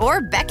Kevin,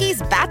 or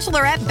Becky's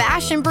Bachelorette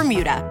Bash in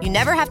Bermuda, you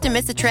never have to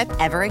miss a trip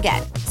ever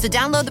again. So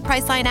download the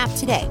Priceline app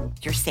today.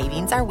 Your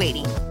savings are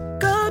waiting.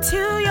 Go to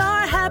your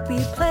happy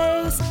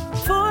place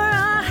for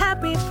a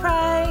happy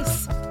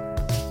price.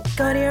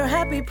 Go to your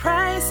happy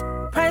price,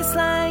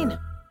 Priceline.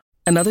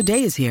 Another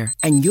day is here,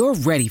 and you're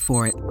ready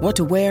for it. What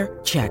to wear?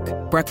 Check.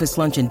 Breakfast,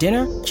 lunch, and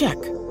dinner?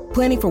 Check.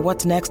 Planning for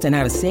what's next and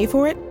how to save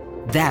for it?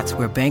 That's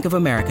where Bank of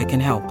America can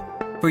help.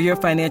 For your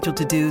financial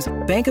to-dos,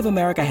 Bank of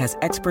America has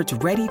experts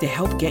ready to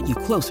help get you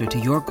closer to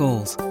your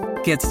goals.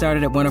 Get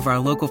started at one of our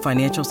local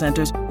financial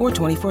centers or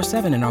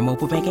 24/7 in our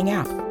mobile banking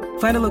app.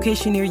 Find a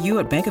location near you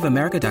at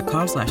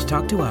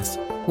bankofamerica.com/talktous.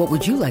 What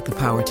would you like the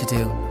power to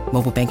do?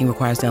 Mobile banking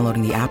requires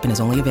downloading the app and is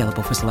only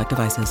available for select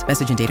devices.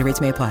 Message and data rates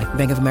may apply.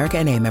 Bank of America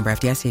N.A., member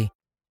FDIC.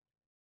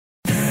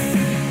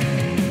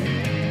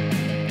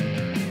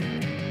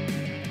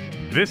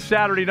 This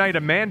Saturday night,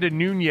 Amanda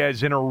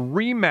Nunes in a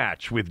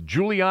rematch with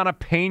Juliana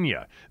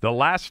Pena. The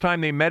last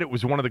time they met, it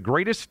was one of the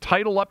greatest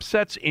title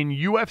upsets in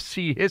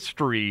UFC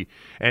history,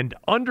 and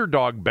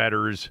underdog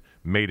bettors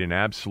made an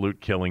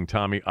absolute killing.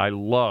 Tommy, I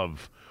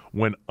love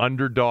when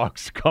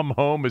underdogs come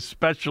home,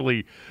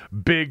 especially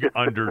big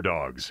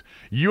underdogs.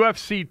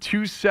 UFC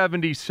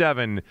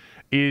 277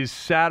 is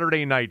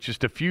Saturday night,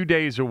 just a few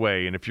days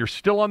away. And if you're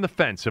still on the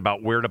fence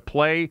about where to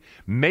play,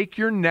 make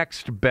your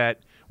next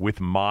bet with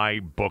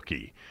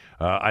MyBookie.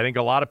 I think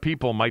a lot of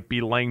people might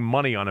be laying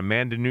money on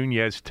Amanda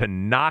Nunes to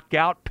knock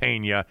out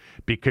Pena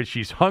because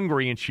she's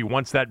hungry and she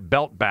wants that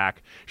belt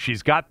back.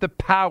 She's got the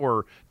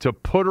power to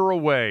put her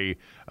away.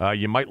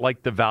 You might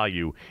like the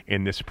value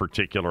in this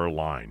particular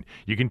line.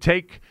 You can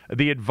take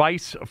the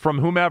advice from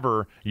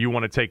whomever you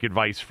want to take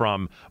advice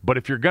from, but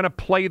if you're going to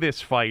play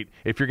this fight,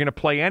 if you're going to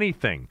play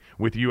anything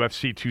with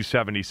UFC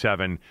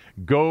 277,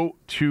 go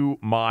to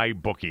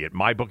MyBookie at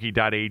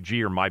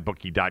mybookie.ag or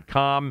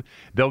mybookie.com.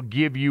 They'll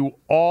give you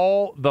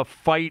all the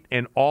fight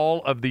and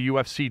all of the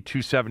UFC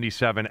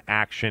 277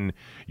 action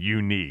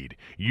you need.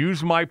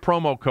 Use my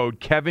promo code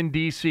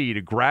KevinDC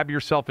to grab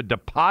yourself a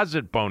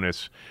deposit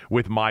bonus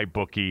with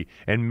MyBookie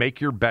and and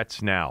make your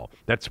bets now.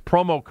 That's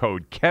promo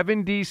code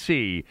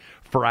KevinDC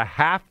for a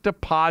half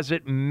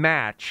deposit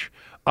match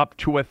up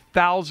to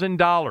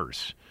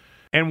 $1,000.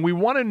 And we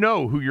want to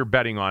know who you're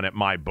betting on at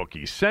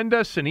MyBookie. Send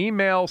us an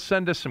email,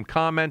 send us some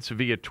comments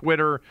via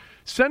Twitter,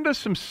 send us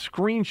some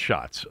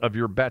screenshots of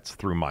your bets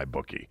through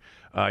MyBookie.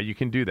 You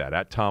can do that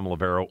at Tom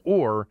Lavero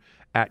or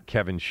at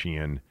Kevin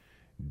Sheehan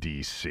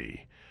DC.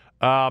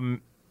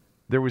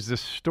 There was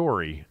this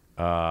story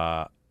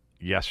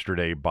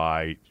yesterday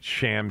by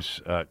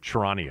Shams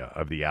Charania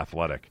of The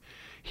Athletic.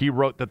 He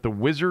wrote that the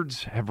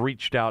Wizards have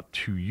reached out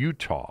to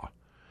Utah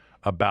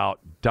about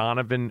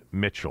Donovan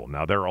Mitchell.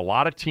 Now, there are a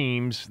lot of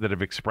teams that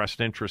have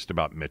expressed interest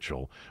about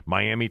Mitchell.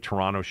 Miami,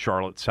 Toronto,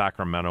 Charlotte,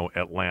 Sacramento,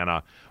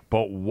 Atlanta.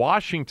 But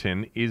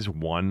Washington is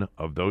one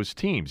of those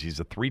teams.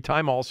 He's a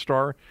three-time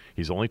All-Star.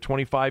 He's only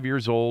 25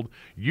 years old.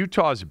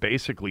 Utah's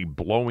basically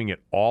blowing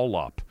it all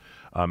up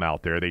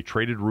out there. They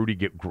traded Rudy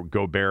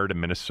Gobert to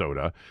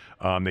Minnesota.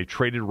 They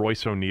traded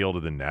Royce O'Neal to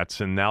the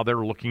Nets, and now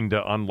they're looking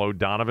to unload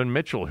Donovan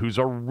Mitchell, who's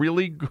a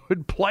really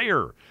good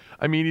player.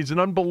 I mean, he's an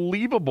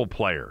unbelievable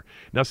player.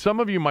 Now, some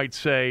of you might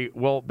say,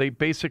 well, they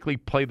basically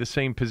play the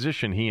same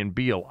position, he and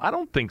Beal. I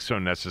don't think so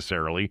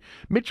necessarily.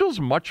 Mitchell's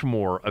much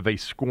more of a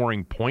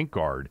scoring point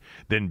guard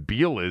than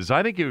Beal is.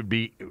 I think it would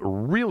be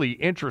really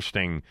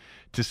interesting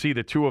to see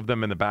the two of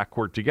them in the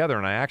backcourt together,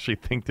 and I actually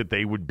think that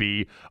they would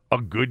be a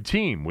good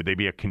team. Would they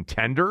be a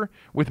contender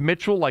with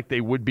Mitchell like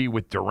they would be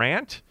with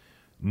Durant?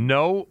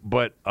 No,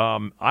 but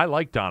I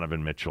like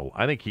Donovan Mitchell.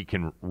 I think he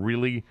can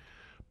really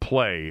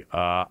play.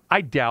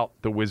 I doubt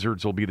the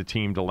Wizards will be the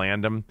team to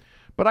land him,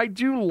 but I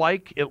do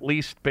like, at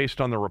least based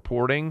on the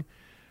reporting,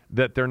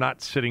 that they're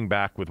not sitting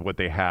back with what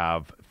they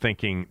have,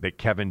 thinking that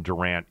Kevin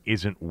Durant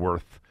isn't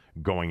worth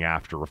going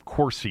after. Of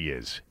course he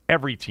is.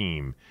 Every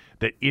team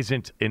that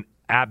isn't an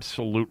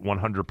absolute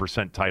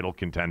 100% title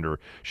contender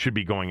should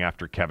be going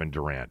after Kevin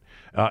Durant.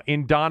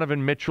 In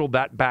Donovan Mitchell,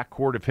 that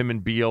backcourt of him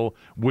and Beal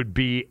would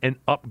be an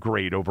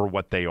upgrade over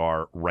what they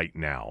are right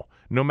now,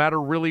 no matter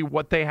really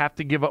what they have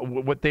to give up,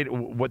 what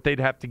they'd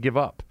have to give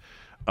up.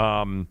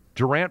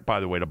 Durant, by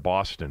the way, to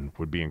Boston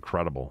would be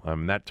incredible.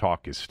 That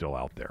talk is still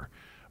out there.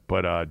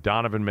 But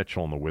Donovan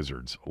Mitchell and the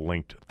Wizards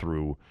linked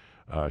through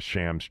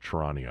Shams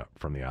Charania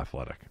from The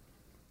Athletic.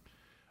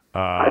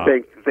 I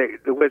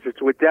think the Wizards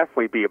would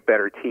definitely be a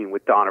better team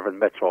with Donovan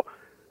Mitchell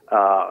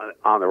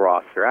on the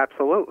roster.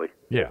 Absolutely.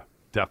 Yeah,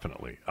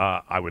 definitely.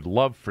 I would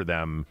love for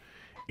them,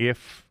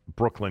 if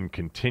Brooklyn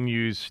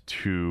continues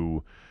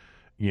to,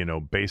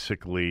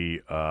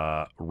 basically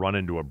run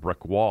into a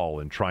brick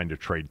wall in trying to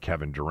trade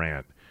Kevin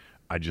Durant.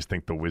 I just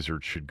think the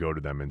Wizards should go to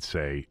them and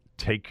say,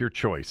 take your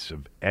choice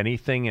of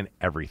anything and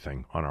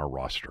everything on our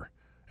roster,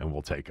 and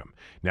we'll take him.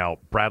 Now,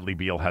 Bradley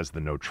Beal has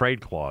the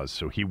no-trade clause,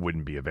 so he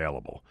wouldn't be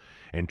available.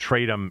 And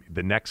trade him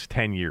the next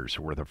 10 years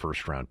worth of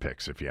first-round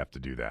picks if you have to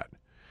do that.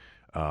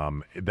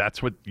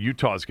 That's what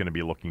Utah is going to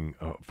be looking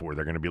for.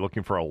 They're going to be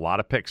looking for a lot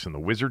of picks. And the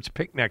Wizards'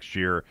 pick next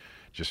year,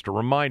 just a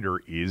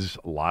reminder, is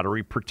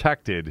lottery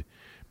protected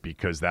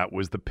because that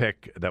was the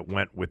pick that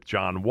went with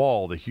John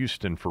Wall to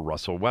Houston for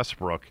Russell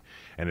Westbrook.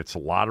 And it's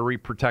lottery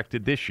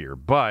protected this year.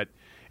 But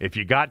if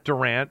you got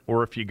Durant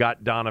or if you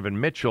got Donovan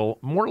Mitchell,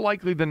 more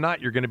likely than not,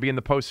 you're going to be in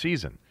the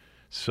postseason.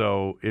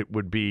 So it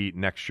would be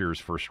next year's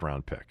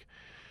first-round pick.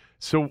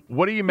 So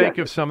what do you make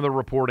of some of the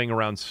reporting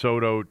around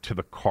Soto to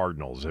the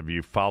Cardinals? Have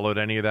you followed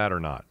any of that or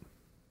not?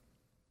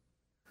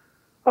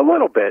 A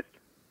little bit.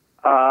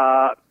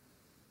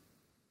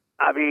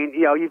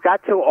 You've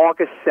got till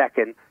August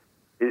 2nd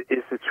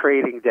is the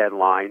trading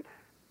deadline.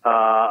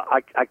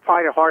 I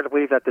find it hard to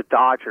believe that the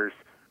Dodgers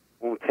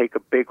won't take a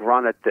big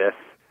run at this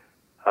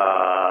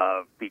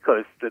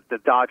because the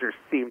Dodgers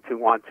seem to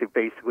want to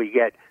basically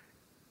get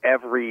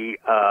every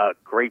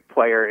great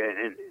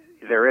player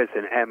there is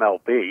in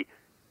MLB.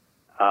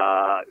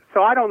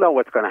 So I don't know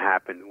what's going to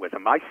happen with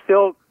him. I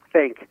still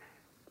think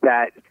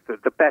that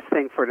the best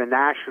thing for the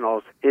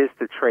Nationals is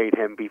to trade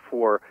him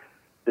before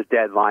the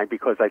deadline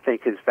because I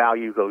think his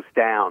value goes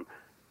down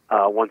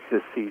once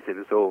this season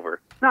is over.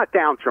 Not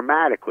down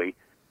dramatically,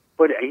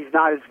 but he's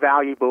not as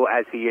valuable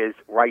as he is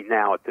right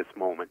now at this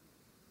moment.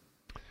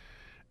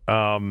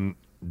 John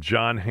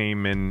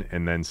Heyman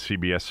and then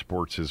CBS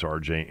Sports'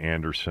 R.J.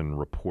 Anderson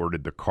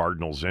reported the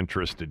Cardinals'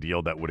 interest, a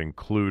deal that would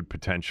include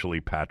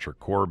potentially Patrick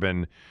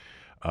Corbin.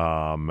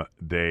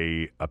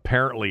 They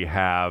apparently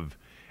have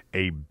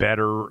a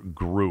better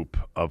group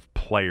of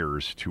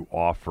players to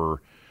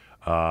offer.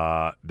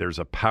 There's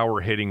a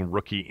power-hitting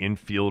rookie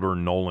infielder,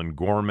 Nolan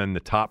Gorman. The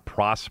top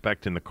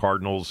prospect in the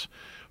Cardinals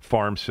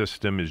farm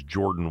system is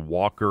Jordan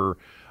Walker.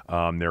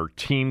 Their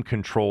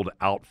team-controlled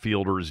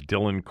outfielders,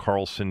 Dylan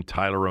Carlson,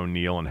 Tyler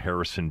O'Neill, and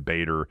Harrison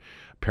Bader.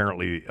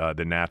 Apparently,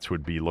 the Nats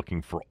would be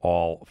looking for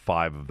all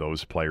five of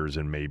those players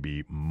and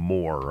maybe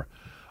more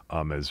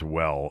as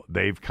well.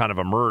 They've kind of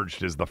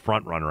emerged as the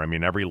front runner. I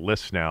mean, every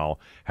list now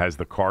has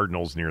the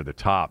Cardinals near the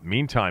top.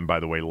 Meantime, by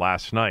the way,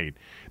 last night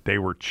they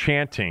were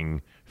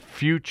chanting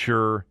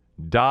future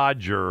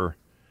Dodger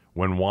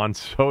when Juan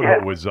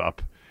Soto was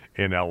up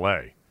in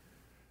L.A.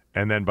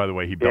 And then, by the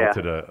way, he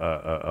belted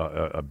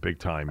a big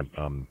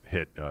time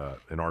hit,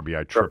 an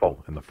RBI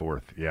triple in the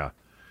fourth. Yeah.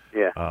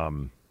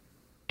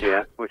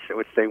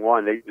 Which they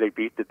won. They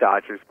beat the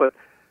Dodgers. But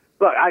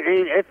look, I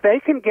mean, if they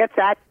can get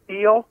that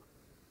deal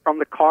from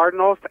the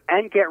Cardinals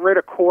and get rid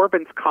of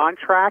Corbin's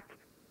contract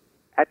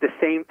at the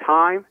same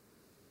time,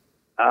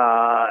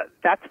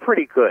 that's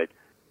pretty good.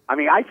 I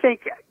mean, I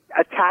think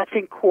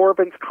attaching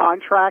Corbin's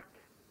contract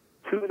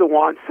to the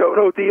Juan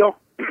Soto deal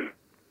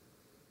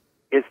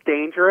is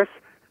dangerous.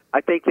 I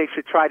think they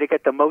should try to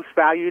get the most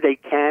value they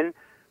can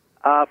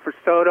for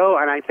Soto,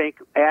 and I think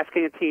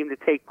asking a team to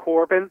take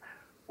Corbin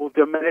will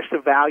diminish the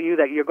value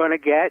that you're going to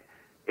get.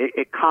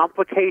 It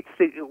complicates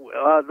the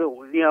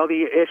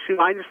issue.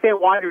 I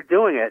understand why they're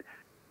doing it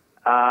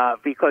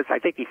because I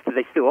think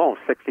they still own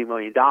 $60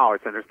 million,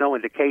 and there's no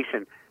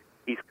indication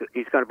he's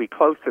going to be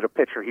close to the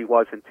pitcher he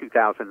was in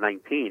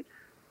 2019.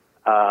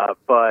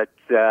 But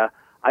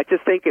I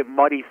just think it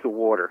muddies the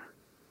water.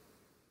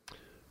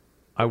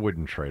 I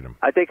wouldn't trade him.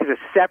 I think it's a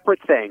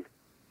separate thing,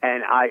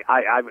 and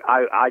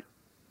I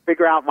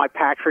figure out my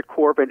Patrick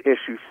Corbin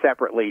issue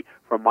separately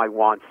from my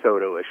Juan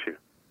Soto issue.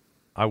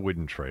 I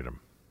wouldn't trade him.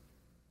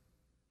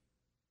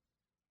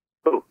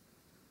 Who?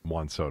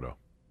 Juan Soto.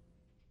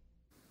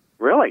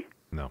 Really?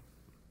 No.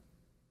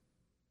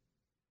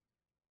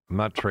 I'm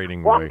not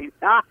trading Why away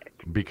not?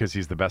 because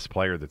he's the best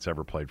player that's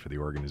ever played for the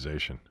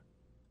organization.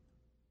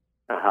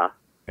 Uh-huh.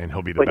 And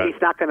he'll be the But best.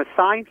 he's not going to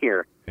sign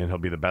here. And he'll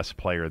be the best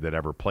player that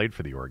ever played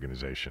for the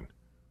organization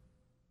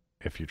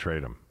if you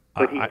trade him.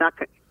 But he's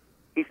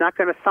not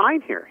going to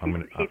sign here.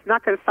 He's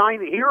not going to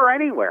sign here or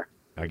anywhere.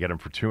 I get him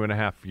for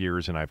 2.5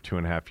 years, and I have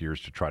 2.5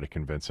 years to try to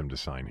convince him to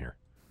sign here.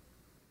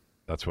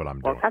 That's what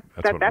I'm doing.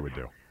 That's what I would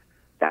do.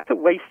 That's a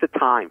waste of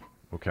time.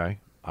 Okay.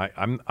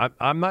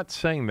 I'm not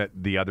saying that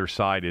the other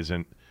side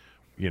isn't,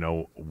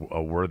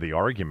 a worthy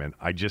argument.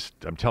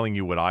 I'm telling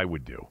you what I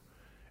would do.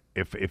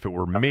 If it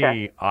were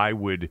me, I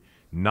would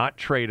not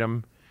trade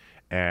him,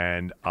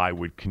 and I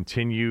would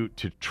continue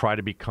to try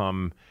to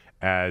become,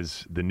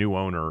 as the new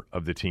owner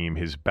of the team,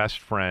 his best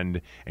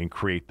friend, and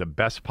create the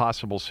best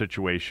possible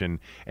situation,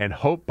 and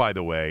hope, by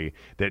the way,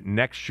 that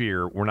next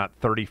year we're not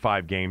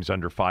 35 games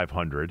under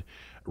 500.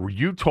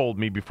 You told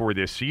me before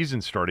this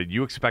season started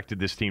you expected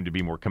this team to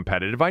be more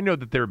competitive. I know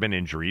that there have been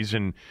injuries,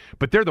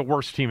 but they're the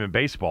worst team in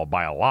baseball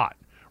by a lot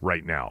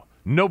right now.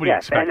 Nobody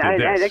expected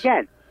this.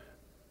 And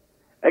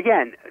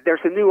again,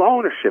 there's a new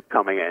ownership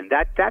coming in.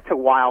 That's a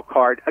wild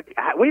card.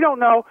 We don't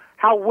know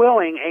how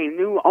willing a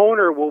new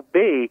owner will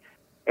be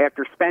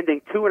after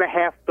spending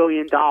 $2.5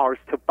 billion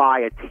to buy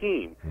a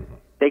team. Mm-hmm.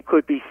 They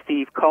could be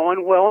Steve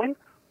Cohen willing,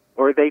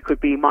 or they could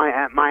be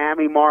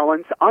Miami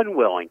Marlins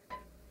unwilling.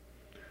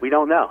 We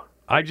don't know.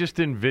 I just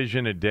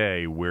envision a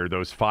day where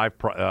those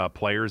 5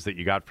 players that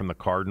you got from the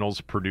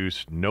Cardinals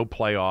produced no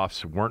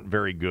playoffs, weren't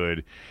very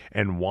good,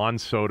 and Juan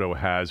Soto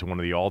has one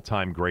of the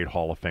all-time great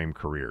Hall of Fame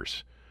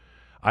careers.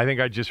 I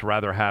think I'd just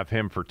rather have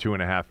him for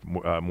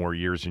 2.5 more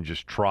years and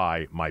just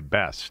try my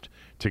best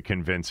to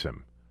convince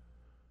him.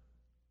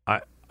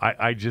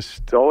 I just...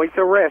 It's always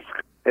a risk.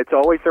 It's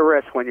always a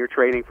risk when you're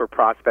trading for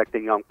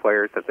prospecting young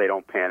players that they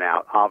don't pan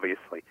out,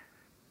 obviously.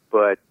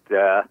 But,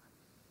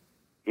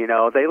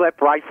 they let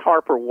Bryce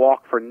Harper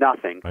walk for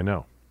nothing. I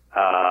know.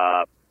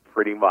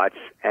 Pretty much.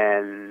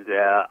 And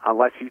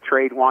unless you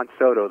trade Juan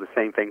Soto, the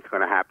same thing's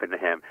going to happen to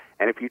him.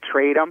 And if you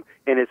trade him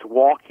in his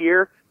walk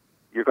year,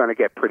 you're going to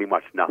get pretty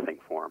much nothing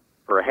for him.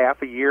 For a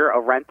half a year, a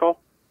rental,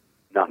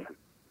 nothing.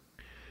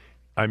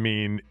 I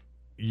mean,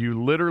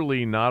 you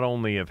literally not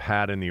only have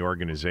had in the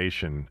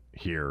organization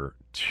here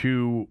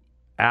 2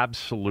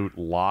 absolute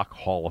lock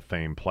Hall of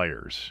Fame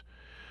players,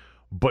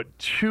 but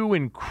 2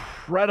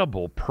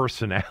 incredible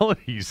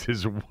personalities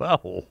as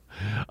well.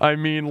 I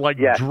mean,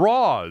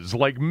 draws,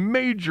 like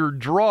major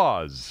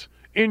draws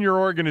in your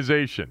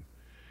organization.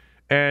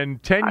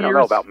 And 10 years... I don't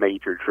know about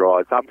major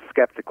draws. I'm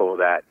skeptical of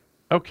that.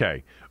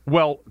 Okay.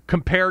 Well,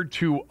 compared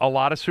to a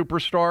lot of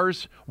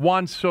superstars,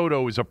 Juan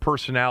Soto is a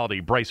personality.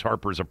 Bryce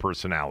Harper is a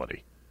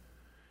personality.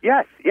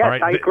 Yes,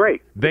 right? I agree.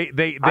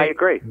 I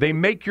agree. They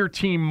make your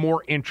team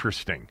more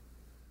interesting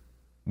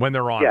when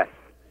they're on. Yes.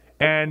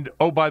 And,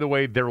 by the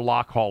way, they're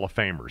lock Hall of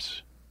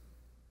Famers.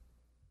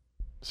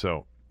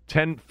 So,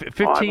 10,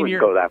 15 I wouldn't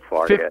years. Go that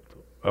far yet.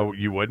 Oh,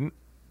 you wouldn't?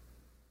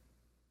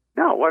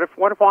 No. What if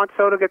Juan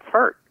Soto gets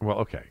hurt? Well,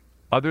 okay.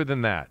 Other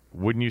than that,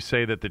 wouldn't you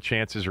say that the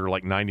chances are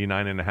like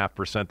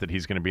 99.5% that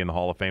he's going to be in the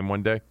Hall of Fame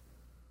one day?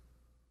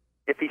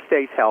 If he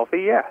stays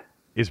healthy, yeah.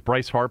 Is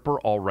Bryce Harper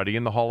already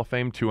in the Hall of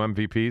Fame, 2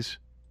 MVPs?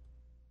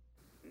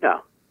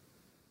 No.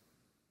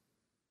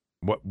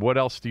 What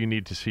else do you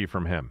need to see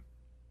from him?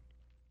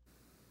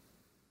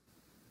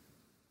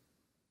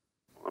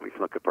 Let me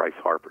look at Bryce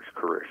Harper's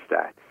career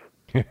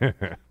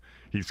stats.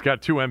 He's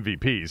got 2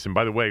 MVPs, and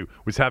by the way,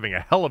 was having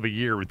a hell of a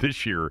year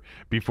this year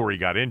before he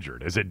got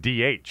injured as a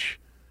DH.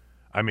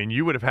 I mean,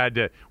 we would have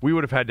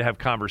had to have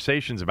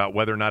conversations about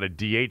whether or not a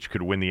DH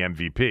could win the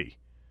MVP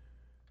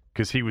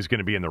because he was going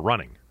to be in the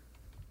running.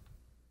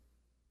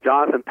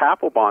 Jonathan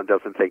Papelbon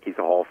doesn't think he's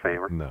a Hall of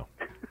Famer. No,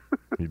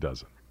 he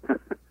doesn't.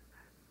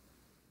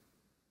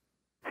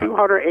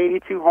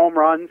 282 home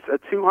runs, a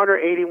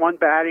 281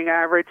 batting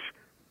average.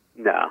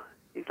 No,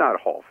 he's not a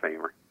Hall of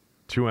Famer.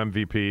 2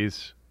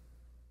 MVPs.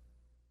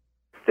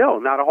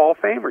 Still not a Hall of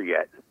Famer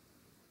yet.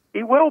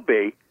 He will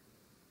be,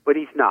 but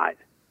he's not.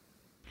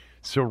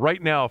 So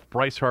right now, if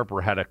Bryce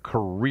Harper had a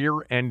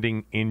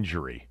career-ending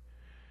injury,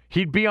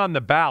 he'd be on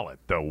the ballot,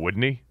 though,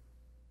 wouldn't he?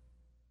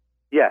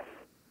 Yes.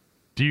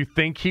 Do you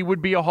think he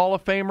would be a Hall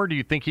of Famer? Do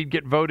you think he'd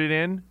get voted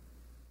in?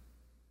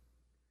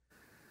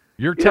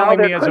 You're telling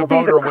me as a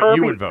voter what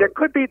you would vote. There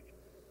could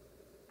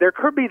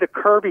be the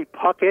Kirby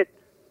Puckett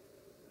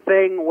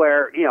thing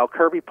where,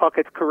 Kirby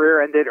Puckett's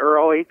career ended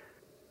early,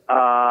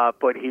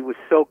 but he was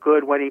so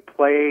good when he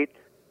played.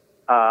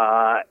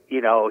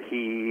 He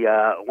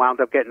wound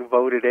up getting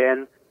voted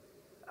in.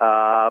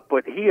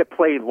 But he had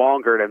played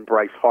longer than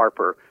Bryce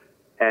Harper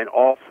and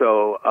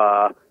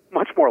also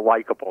much more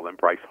likable than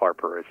Bryce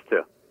Harper is,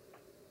 too.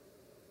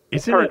 It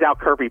turns out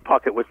Kirby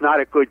Puckett was not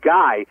a good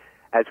guy,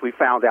 as we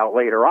found out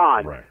later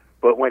on. Right.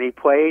 But when he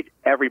played,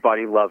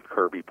 everybody loved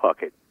Kirby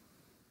Puckett.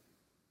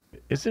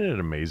 Isn't it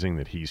amazing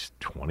that he's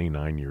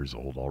 29 years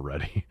old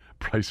already,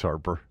 Bryce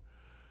Harper?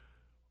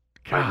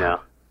 God.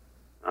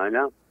 I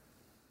know.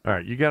 All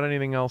right, you got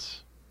anything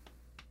else?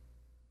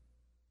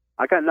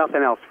 I got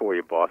nothing else for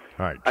you, boss.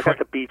 All right. I got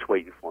the beach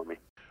waiting for me.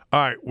 All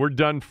right, we're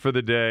done for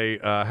the day.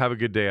 Have a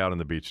good day out on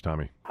the beach,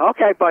 Tommy.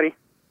 Okay, buddy.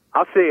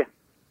 I'll see you.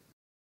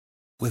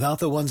 Without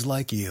the ones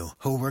like you,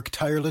 who work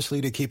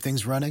tirelessly to keep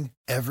things running,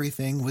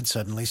 everything would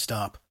suddenly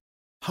stop.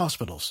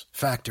 Hospitals,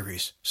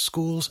 factories,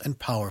 schools, and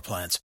power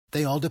plants,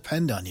 they all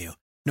depend on you.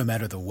 No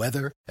matter the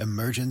weather,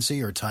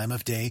 emergency, or time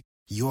of day,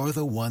 you're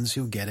the ones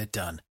who get it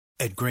done.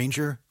 At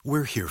Grainger,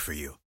 we're here for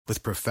you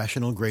with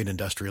professional-grade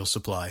industrial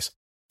supplies.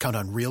 Count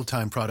on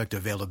real-time product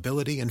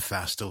availability and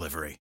fast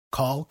delivery.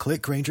 Call,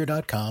 click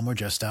Grainger.com, or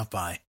just stop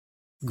by.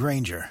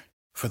 Grainger,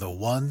 for the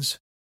ones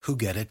who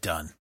get it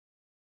done.